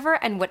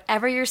 wherever and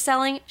whatever you're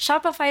selling,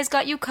 Shopify's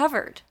got you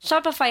covered.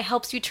 Shopify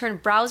helps you turn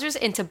browsers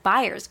into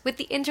buyers with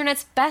the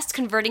internet's best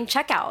converting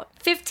checkout.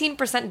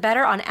 15%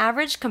 better on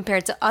average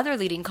compared to other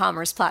leading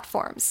commerce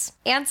platforms.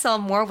 And sell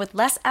more with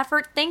less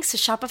effort thanks to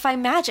Shopify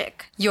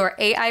Magic, your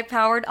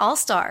AI-powered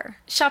all-star.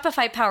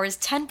 Shopify powers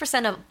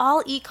 10% of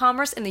all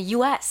e-commerce in the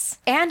US.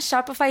 And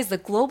Shopify is the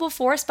global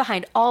force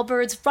behind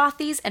Allbirds,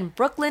 Rothy's, and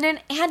Brooklinen,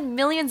 and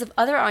millions of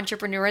other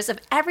entrepreneurs of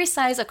every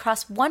size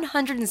across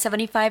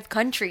 175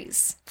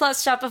 countries.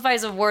 Plus,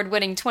 Shopify's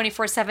award-winning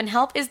 24/7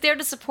 help is there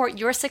to support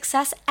your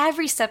success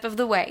every step of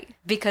the way.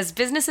 Because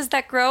businesses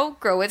that grow,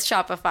 grow with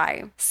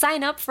Shopify.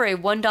 Sign up for a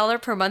 $1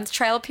 per month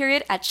trial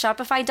period at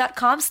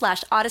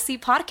shopify.com/Odyssey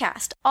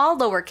Podcast, all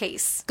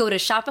lowercase. Go to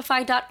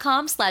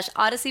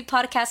shopify.com/Odyssey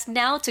Podcast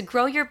now to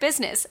grow your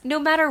business, no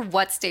matter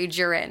what stage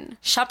you're in.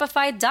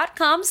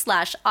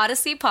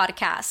 Shopify.com/Odyssey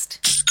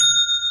Podcast.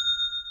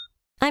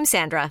 I'm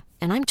Sandra,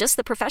 and I'm just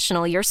the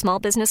professional your small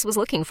business was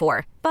looking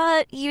for.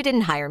 But you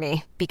didn't hire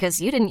me because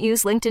you didn't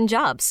use LinkedIn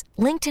Jobs.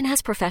 LinkedIn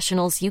has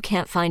professionals you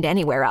can't find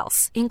anywhere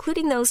else,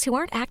 including those who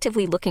aren't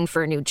actively looking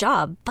for a new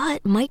job,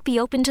 but might be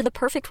open to the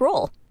perfect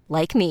role,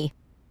 like me.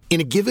 In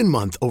a given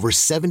month, over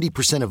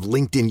 70% of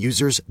LinkedIn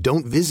users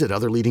don't visit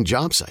other leading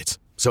job sites.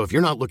 So if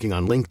you're not looking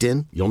on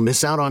LinkedIn, you'll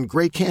miss out on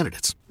great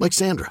candidates like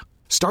Sandra.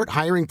 Start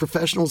hiring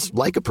professionals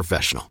like a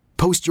professional.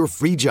 Post your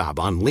free job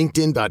on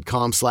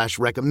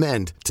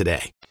linkedin.com/recommend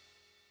today.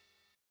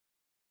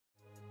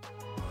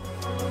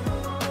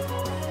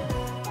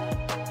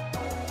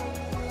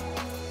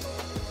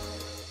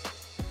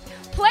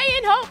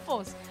 Play-in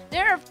hopefuls.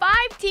 There are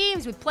 5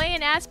 teams with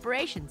play-in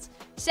aspirations.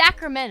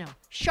 Sacramento,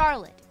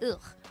 Charlotte,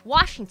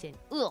 Washington,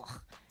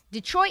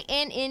 Detroit,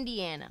 and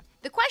Indiana.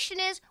 The question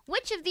is,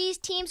 which of these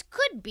teams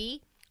could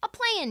be a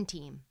play-in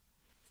team?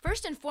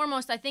 First and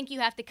foremost, I think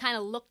you have to kind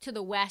of look to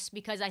the West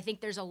because I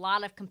think there's a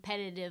lot of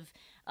competitive,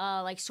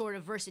 sort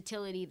of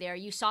versatility there.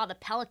 You saw the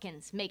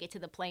Pelicans make it to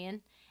the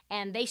play-in,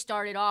 and they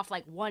started off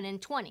like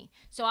 1-20.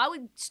 So I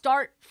would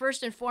start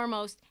first and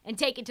foremost and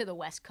take it to the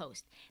West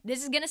Coast.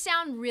 This is going to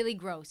sound really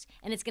gross,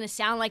 and it's going to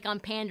sound like I'm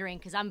pandering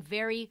because I'm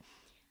very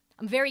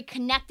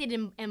connected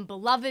and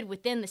beloved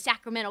within the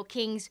Sacramento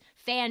Kings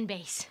fan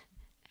base.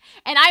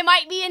 And I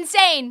might be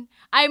insane.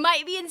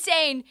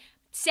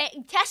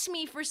 Test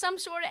me for some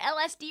sort of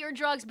LSD or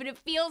drugs, but it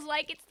feels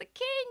like it's the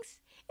Kings.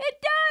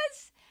 It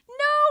does.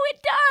 No,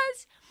 it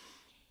does.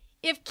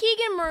 If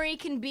Keegan Murray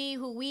can be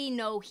who we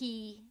know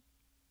he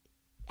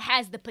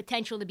has the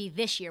potential to be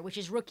this year, which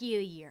is Rookie of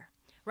the Year,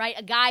 right?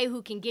 A guy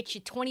who can get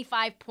you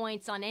 25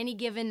 points on any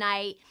given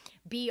night,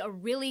 be a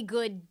really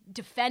good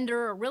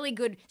defender, a really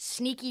good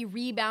sneaky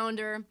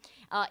rebounder.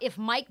 If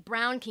Mike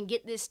Brown can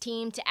get this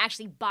team to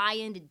actually buy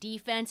into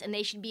defense, and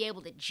they should be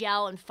able to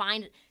gel and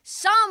find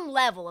some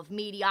level of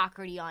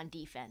mediocrity on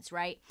defense,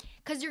 right?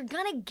 Because you're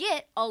going to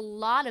get a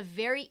lot of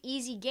very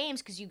easy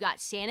games because you've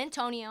got San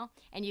Antonio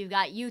and you've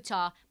got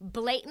Utah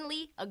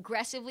blatantly,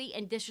 aggressively,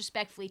 and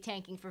disrespectfully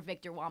tanking for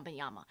Victor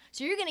Wembanyama.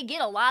 So you're going to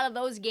get a lot of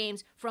those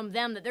games from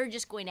them that they're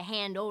just going to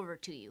hand over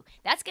to you.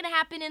 That's going to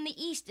happen in the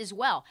East as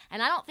well.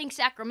 And I don't think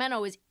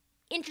Sacramento is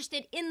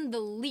interested in the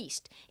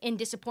least in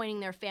disappointing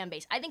their fan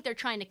base. I think they're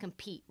trying to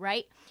compete,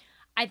 right?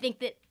 I think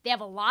that they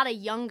have a lot of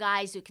young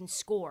guys who can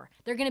score.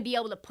 They're going to be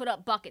able to put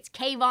up buckets.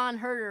 Kayvon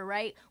Herter,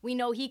 right? We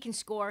know he can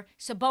score.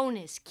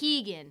 Sabonis,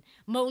 Keegan,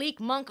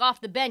 Malik Monk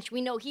off the bench. We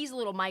know he's a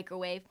little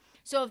microwave.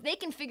 So if they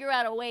can figure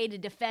out a way to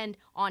defend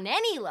on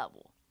any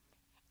level,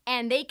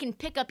 and they can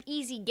pick up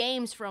easy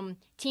games from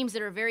teams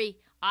that are very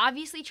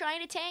obviously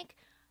trying to tank,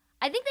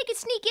 I think they could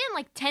sneak in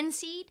like 10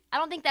 seed. I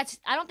don't think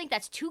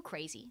that's too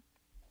crazy.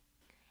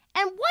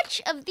 And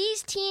which of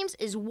these teams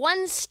is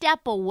one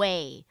step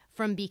away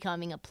from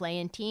becoming a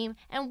play-in team?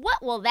 And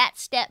what will that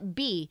step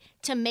be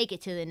to make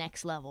it to the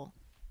next level?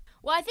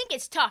 Well, I think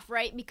it's tough,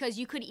 right? Because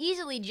you could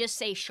easily just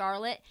say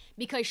Charlotte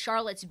because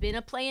Charlotte's been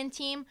a play-in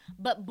team,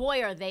 but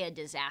boy, are they a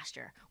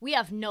disaster. We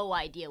have no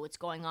idea what's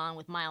going on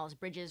with Miles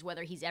Bridges,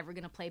 whether he's ever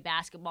going to play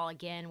basketball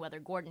again, whether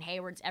Gordon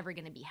Hayward's ever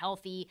going to be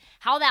healthy,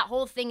 how that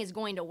whole thing is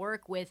going to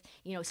work with,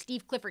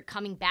 Steve Clifford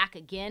coming back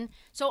again.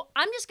 So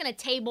I'm just going to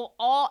table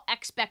all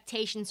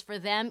expectations for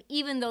them,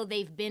 even though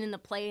they've been in the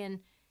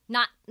play-in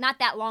not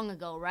that long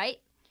ago, right?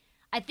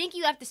 I think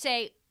you have to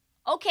say,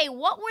 okay,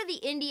 what were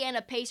the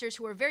Indiana Pacers,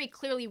 who are very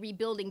clearly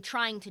rebuilding,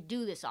 trying to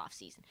do this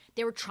offseason?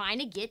 They were trying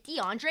to get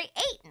DeAndre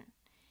Ayton.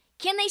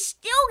 Can they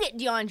still get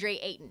DeAndre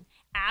Ayton?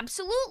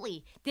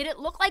 Absolutely. Did it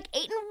look like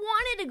Ayton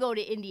wanted to go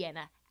to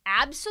Indiana?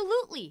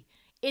 Absolutely.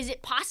 Is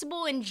it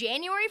possible in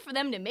January for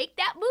them to make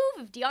that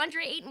move if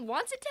DeAndre Ayton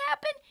wants it to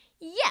happen?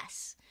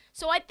 Yes.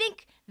 So I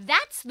think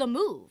that's the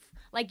move.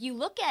 Like, you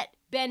look at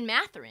Ben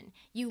Mathurin.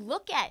 You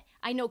look at,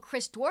 I know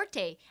Chris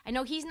Duarte. I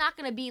know he's not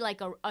going to be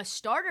like a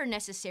starter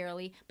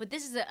necessarily, but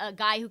this is a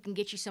guy who can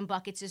get you some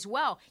buckets as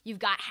well. You've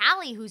got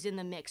Hallie who's in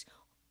the mix.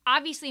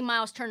 Obviously,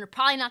 Miles Turner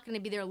probably not going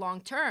to be there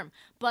long term,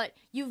 but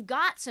you've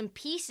got some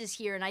pieces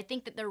here, and I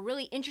think that they're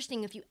really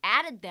interesting if you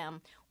added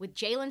them with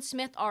Jalen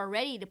Smith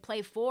already to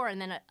play 4, and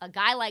then a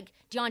guy like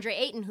DeAndre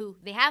Ayton, who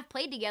they have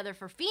played together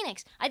for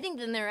Phoenix. I think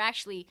then they're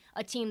actually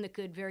a team that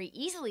could very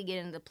easily get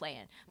into the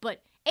play-in.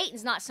 But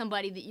Ayton's not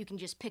somebody that you can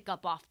just pick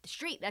up off the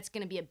street. That's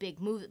going to be a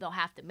big move that they'll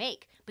have to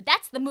make. But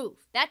that's the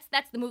move. That's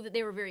the move that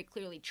they were very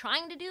clearly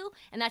trying to do,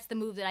 and that's the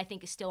move that I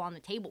think is still on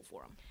the table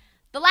for them.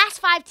 The last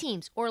 5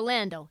 teams,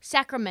 Orlando,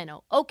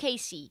 Sacramento,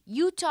 OKC,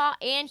 Utah,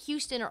 and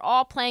Houston, are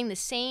all playing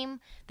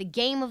the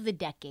game of the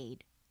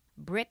decade.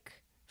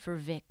 Brick for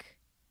Vic.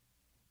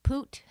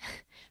 Poot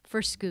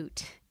for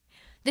Scoot.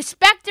 The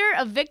specter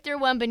of Victor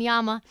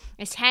Wembanyama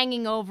is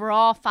hanging over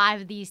all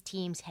 5 of these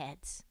teams'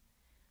 heads.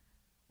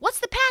 What's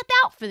the path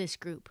out for this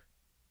group?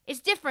 It's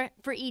different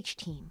for each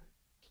team.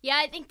 Yeah,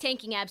 I think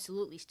tanking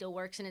absolutely still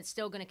works, and it's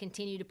still going to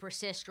continue to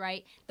persist,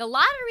 right? The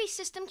lottery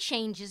system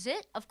changes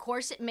it. Of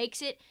course, it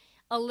makes it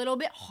a little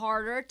bit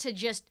harder to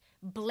just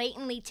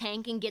blatantly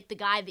tank and get the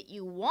guy that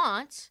you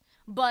want.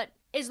 But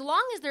as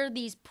long as there are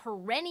these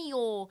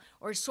perennial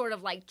or sort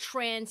of like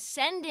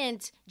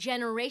transcendent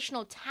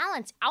generational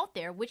talents out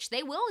there, which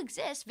they will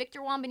exist,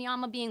 Victor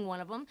Wembanyama being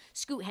one of them,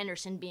 Scoot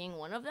Henderson being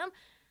one of them,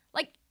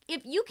 like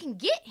if you can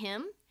get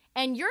him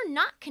and you're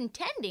not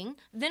contending,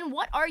 then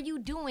what are you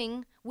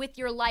doing with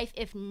your life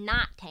if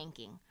not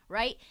tanking,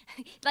 right?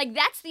 Like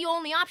that's the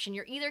only option.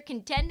 You're either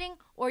contending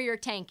or you're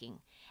tanking.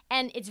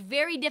 And it's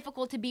very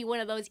difficult to be one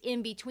of those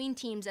in-between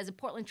teams. As a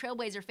Portland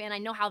Trailblazer fan, I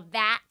know how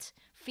that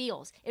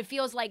feels. It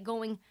feels like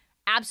going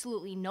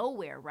absolutely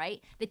nowhere,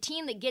 right? The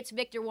team that gets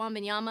Victor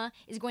Wembanyama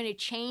is going to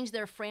change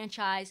their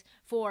franchise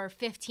for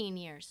 15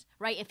 years,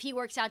 right? If he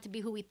works out to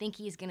be who we think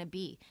he's going to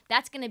be.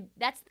 That's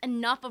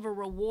enough of a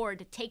reward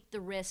to take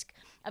the risk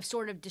of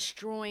sort of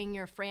destroying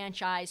your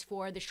franchise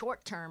for the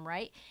short term,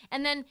 right?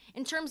 And then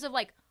in terms of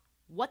like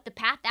what the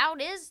path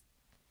out is,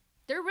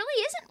 there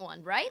really isn't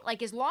one, right?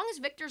 Like, as long as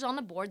Victor's on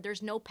the board,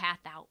 there's no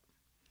path out,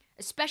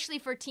 especially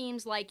for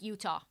teams like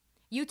Utah.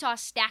 Utah's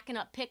stacking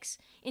up picks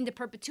into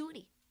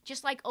perpetuity,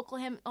 just like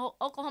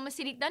Oklahoma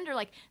City Thunder.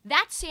 Like,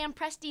 that's Sam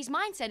Presti's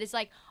mindset. It's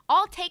like,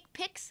 I'll take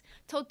picks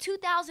till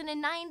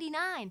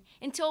 2099,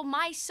 until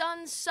my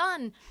son's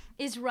son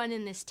is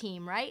running this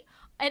team, right?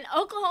 And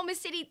Oklahoma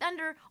City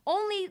Thunder,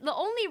 the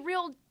only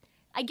real,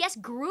 I guess,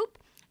 group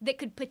that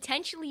could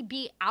potentially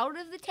be out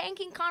of the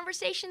tanking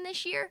conversation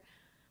this year.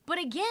 But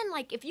again,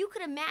 like, if you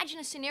could imagine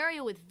a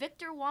scenario with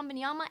Victor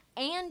Wembanyama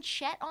and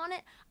Chet on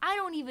it, I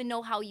don't even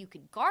know how you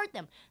could guard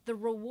them. The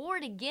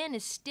reward, again,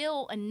 is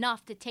still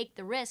enough to take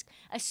the risk,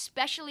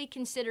 especially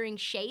considering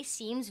Shea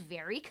seems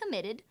very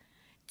committed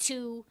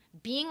to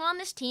being on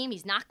this team.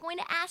 He's not going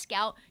to ask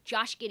out.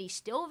 Josh Giddey's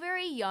still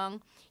very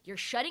young. You're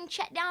shutting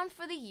Chet down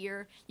for the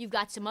year. You've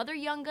got some other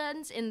young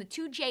guns in the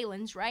 2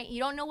 Jalens, right? You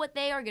don't know what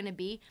they are going to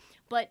be,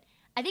 but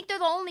I think they're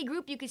the only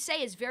group you could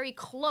say is very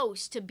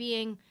close to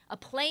being a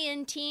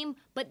play-in team,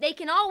 but they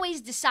can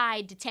always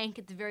decide to tank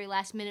at the very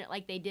last minute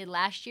like they did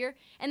last year,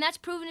 and that's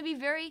proven to be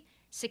very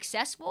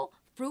successful,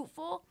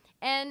 fruitful,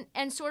 and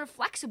sort of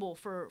flexible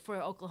for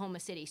Oklahoma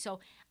City. So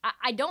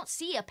I don't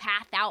see a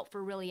path out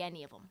for really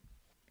any of them.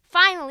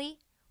 Finally,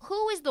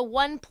 who is the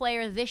one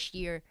player this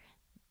year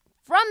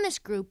from this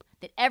group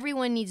that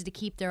everyone needs to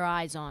keep their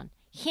eyes on?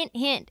 Hint,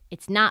 hint,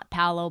 it's not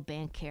Paolo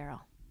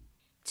Banchero.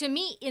 To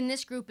me, in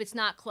this group, it's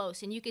not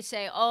close. And you could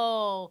say,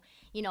 oh,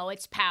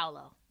 it's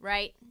Paolo,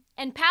 right?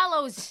 And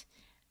Paolo's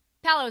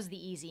the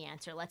easy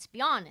answer, let's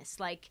be honest.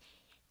 Like,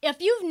 if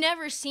you've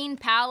never seen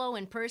Paolo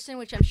in person,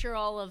 which I'm sure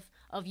all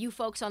of you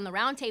folks on the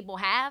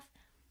roundtable have,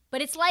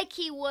 but it's like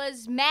he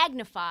was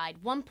magnified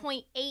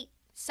 1.8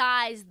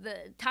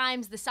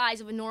 times the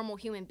size of a normal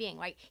human being,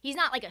 right? He's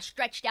not like a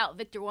stretched out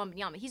Victor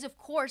Wembanyama. He's, of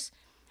course,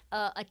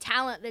 a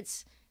talent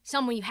that's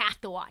someone you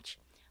have to watch.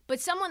 But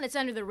someone that's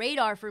under the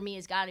radar for me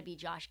has got to be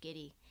Josh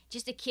Giddey.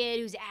 Just a kid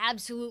who's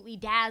absolutely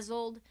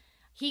dazzled.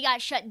 He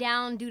got shut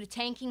down due to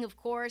tanking, of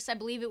course. I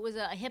believe it was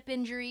a hip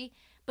injury.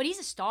 But he's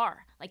a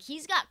star. Like,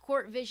 he's got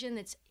court vision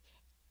that's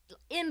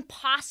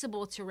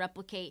impossible to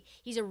replicate.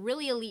 He's a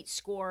really elite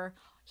scorer.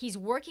 He's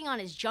working on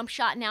his jump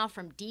shot now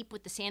from deep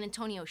with the San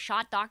Antonio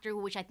Shot Doctor,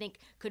 which I think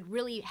could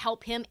really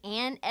help him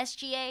and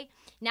SGA.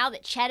 Now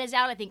that Chet is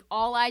out, I think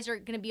all eyes are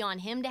going to be on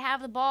him to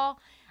have the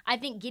ball. I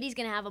think Giddey's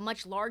going to have a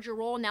much larger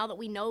role now that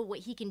we know what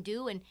he can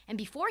do. And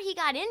before he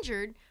got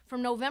injured,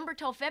 from November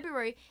till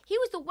February, he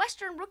was the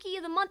Western Rookie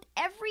of the Month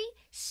every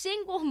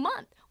single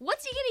month.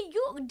 What's he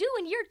going to do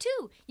in year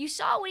 2? You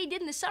saw what he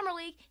did in the Summer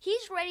League.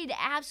 He's ready to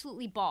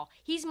absolutely ball.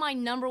 He's my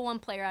number 1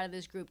 player out of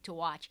this group to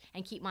watch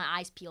and keep my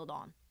eyes peeled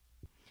on.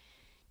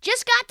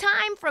 Just got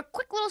time for a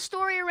quick little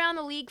story around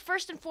the league.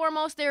 First and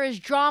foremost, there is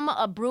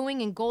drama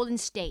brewing in Golden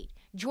State.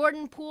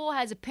 Jordan Poole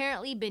has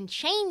apparently been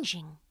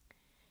changing.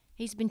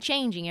 He's been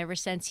changing ever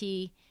since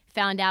he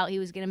found out he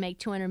was going to make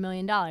 $200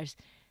 million.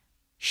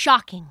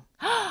 Shocking.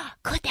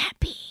 Could that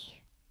be?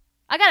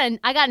 I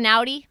got an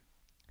Audi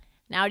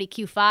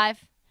Q5.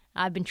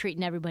 I've been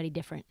treating everybody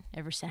different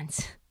ever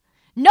since.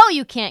 No,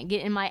 you can't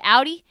get in my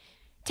Audi.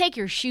 Take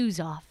your shoes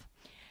off.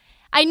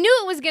 I knew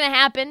it was going to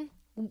happen.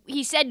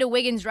 He said to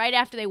Wiggins right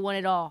after they won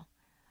it all,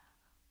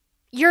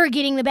 "You're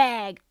getting the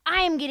bag.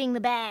 I am getting the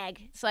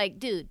bag." It's like,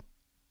 dude,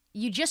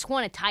 you just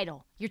won a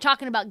title. You're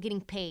talking about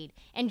getting paid.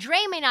 And Dre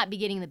may not be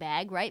getting the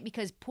bag, right?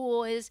 Because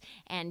Poole is,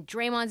 and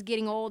Draymond's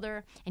getting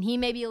older, and he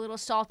may be a little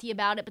salty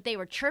about it, but they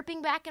were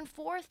chirping back and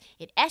forth.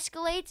 It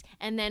escalates,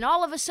 and then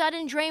all of a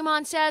sudden,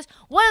 Draymond says,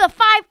 "What do the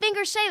 5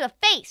 fingers say? The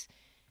face.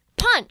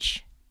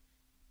 Punch."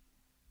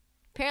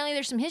 Apparently,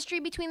 there's some history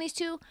between these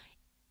two.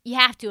 You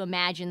have to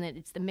imagine that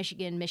it's the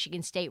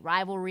Michigan State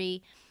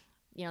rivalry.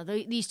 You know,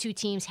 these two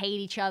teams hate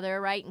each other,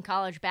 right, in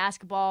college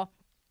basketball.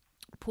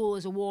 Poole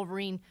is a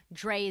Wolverine.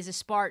 Dre is a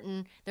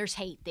Spartan. There's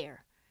hate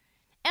there.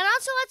 And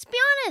also, let's be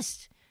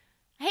honest.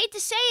 I hate to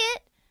say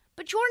it,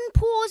 but Jordan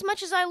Poole, as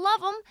much as I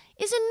love him,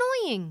 is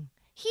annoying.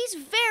 He's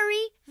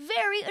very,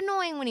 very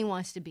annoying when he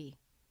wants to be.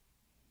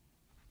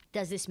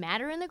 Does this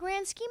matter in the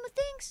grand scheme of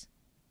things?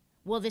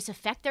 Will this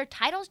affect their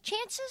title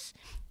chances?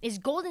 Is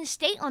Golden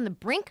State on the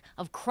brink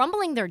of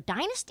crumbling their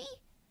dynasty?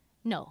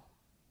 No.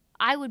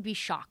 I would be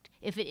shocked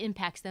if it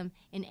impacts them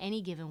in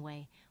any given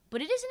way.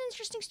 But it is an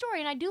interesting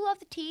story, and I do love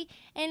the tea.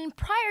 And in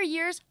prior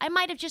years, I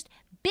might have just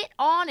bit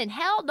on and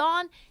held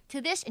on to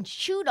this and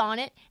chewed on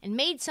it and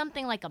made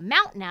something like a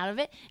mountain out of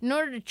it in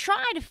order to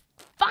try to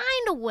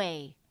find a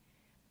way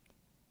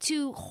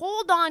to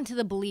hold on to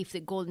the belief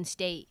that Golden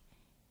State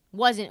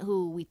wasn't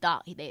who we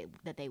thought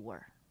that they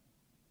were.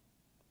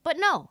 But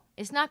no,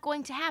 it's not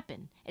going to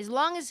happen. As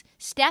long as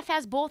Steph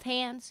has both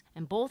hands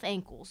and both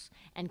ankles,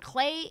 and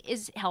Clay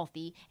is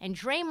healthy, and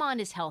Draymond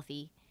is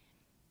healthy,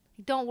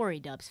 don't worry,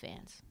 Dubs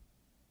fans.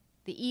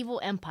 The evil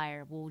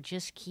empire will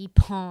just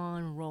keep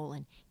on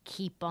rolling,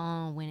 keep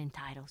on winning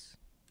titles.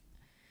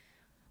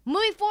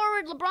 Moving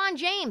forward, LeBron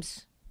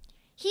James.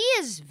 He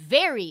is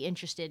very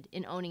interested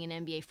in owning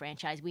an NBA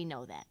franchise. We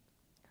know that.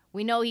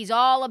 We know he's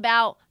all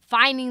about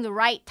finding the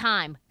right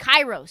time.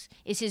 Kairos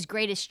is his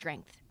greatest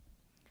strength.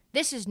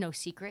 This is no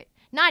secret,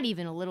 not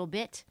even a little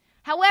bit.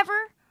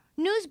 However,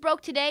 news broke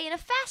today in a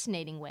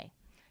fascinating way.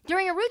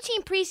 During a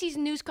routine preseason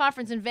news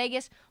conference in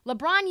Vegas,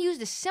 LeBron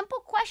used a simple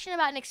question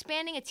about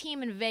expanding a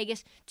team in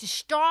Vegas to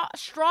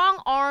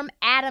strong-arm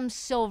Adam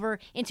Silver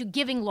into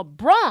giving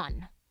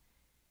LeBron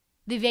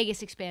the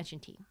Vegas expansion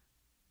team.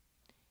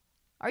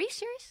 Are you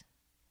serious?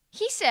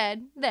 He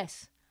said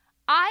this,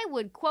 "I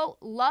would, quote,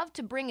 love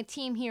to bring a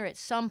team here at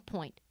some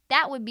point.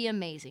 That would be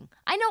amazing.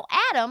 I know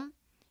Adam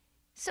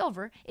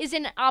Silver is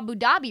in Abu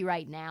Dhabi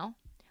right now,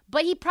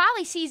 but he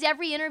probably sees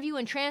every interview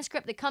and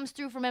transcript that comes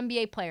through from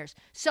NBA players.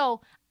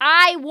 So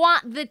I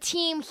want the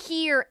team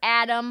here,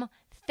 Adam.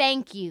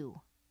 Thank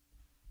you."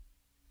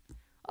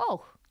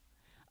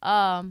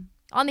 On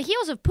the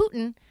heels of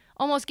Putin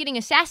almost getting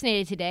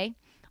assassinated today,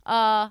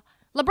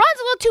 LeBron's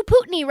a little too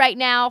Putin-y right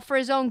now for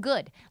his own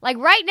good. Like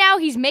right now,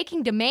 he's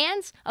making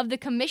demands of the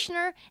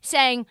commissioner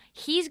saying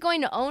he's going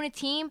to own a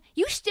team.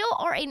 You still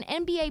are an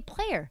NBA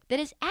player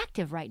that is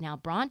active right now,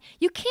 Bron.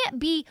 You can't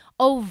be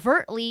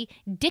overtly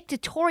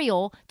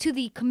dictatorial to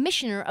the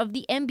commissioner of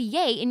the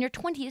NBA in your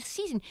 20th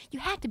season.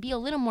 You have to be a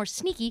little more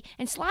sneaky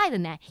and sly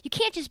than that. You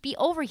can't just be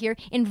over here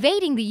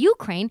invading the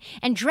Ukraine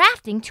and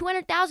drafting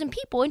 200,000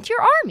 people into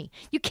your army.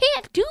 You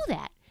can't do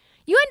that.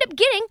 You end up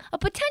getting a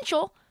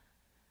potential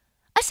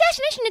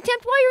assassination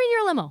attempt while you're in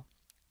your limo.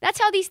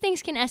 That's how these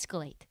things can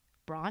escalate,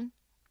 Bron.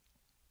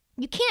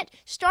 You can't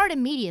start a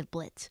media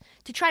blitz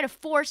to try to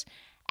force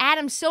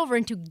Adam Silver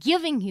into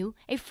giving you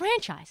a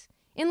franchise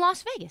in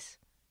Las Vegas.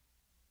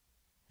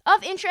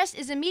 Of interest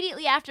is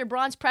immediately after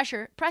Bron's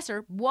presser,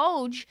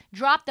 Woj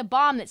dropped the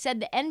bomb that said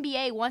the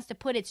NBA wants to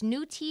put its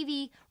new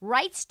TV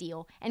rights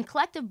deal and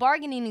collective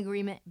bargaining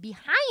agreement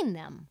behind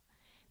them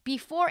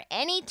before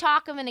any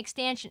talk of an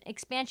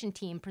expansion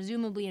team,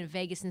 presumably in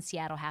Vegas and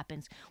Seattle,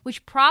 happens,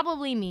 which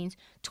probably means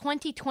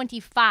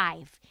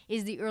 2025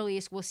 is the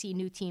earliest we'll see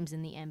new teams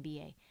in the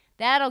NBA.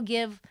 That'll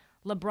give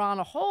LeBron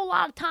a whole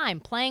lot of time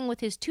playing with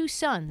his two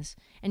sons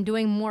and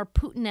doing more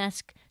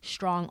Putin-esque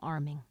strong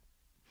arming.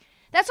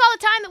 That's all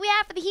the time that we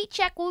have for the Heat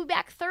Check. We'll be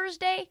back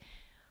Thursday,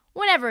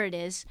 whenever it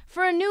is,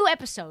 for a new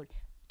episode.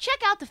 Check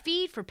out the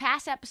feed for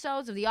past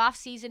episodes of the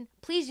off-season.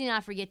 Please do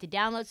not forget to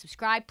download,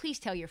 subscribe. Please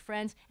tell your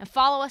friends. And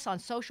follow us on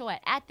social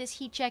at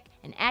 @ThisHeatCheck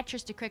and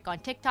 @TristaCrick on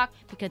TikTok,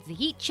 because the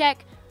Heat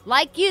Check,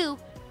 like you,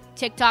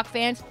 TikTok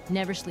fans,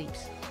 never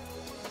sleeps.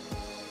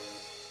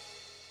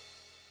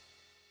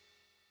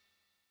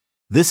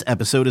 This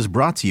episode is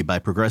brought to you by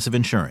Progressive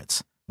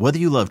Insurance. Whether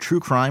you love true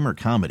crime or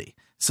comedy,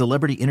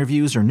 celebrity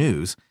interviews or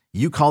news,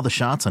 you call the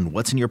shots on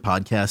what's in your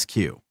podcast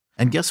queue.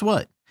 And guess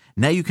what?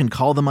 Now you can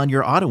call them on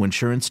your auto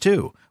insurance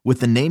too with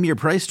the Name Your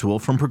Price tool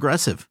from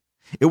Progressive.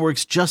 It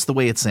works just the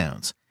way it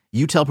sounds.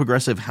 You tell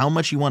Progressive how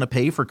much you want to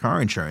pay for car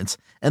insurance,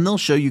 and they'll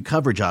show you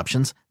coverage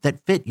options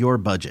that fit your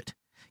budget.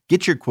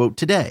 Get your quote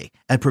today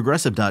at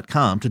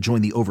Progressive.com to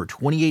join the over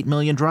 28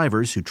 million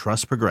drivers who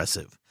trust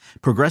Progressive.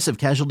 Progressive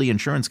Casualty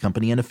Insurance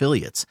Company and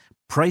Affiliates.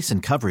 Price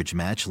and coverage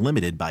match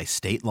limited by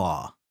state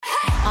law.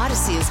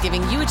 Odyssey is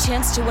giving you a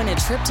chance to win a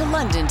trip to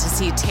London to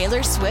see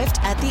Taylor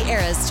Swift at the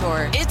Eras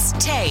Tour. It's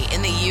Tay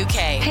in the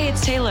UK. Hey,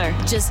 it's Taylor.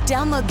 Just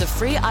download the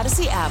free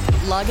Odyssey app,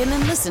 log in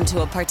and listen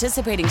to a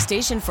participating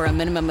station for a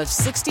minimum of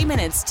 60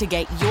 minutes to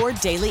get your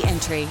daily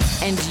entry.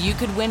 And you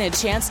could win a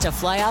chance to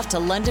fly off to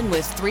London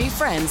with 3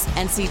 friends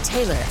and see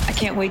Taylor. I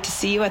can't wait to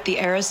see you at the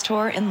Eras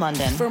Tour in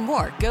London. For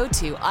more, go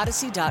to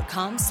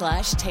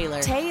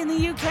odyssey.com/Taylor. Tay in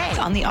the UK. It's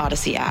on the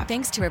Odyssey app.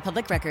 Thanks to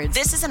Republic Records.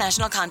 This is a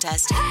national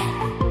contest.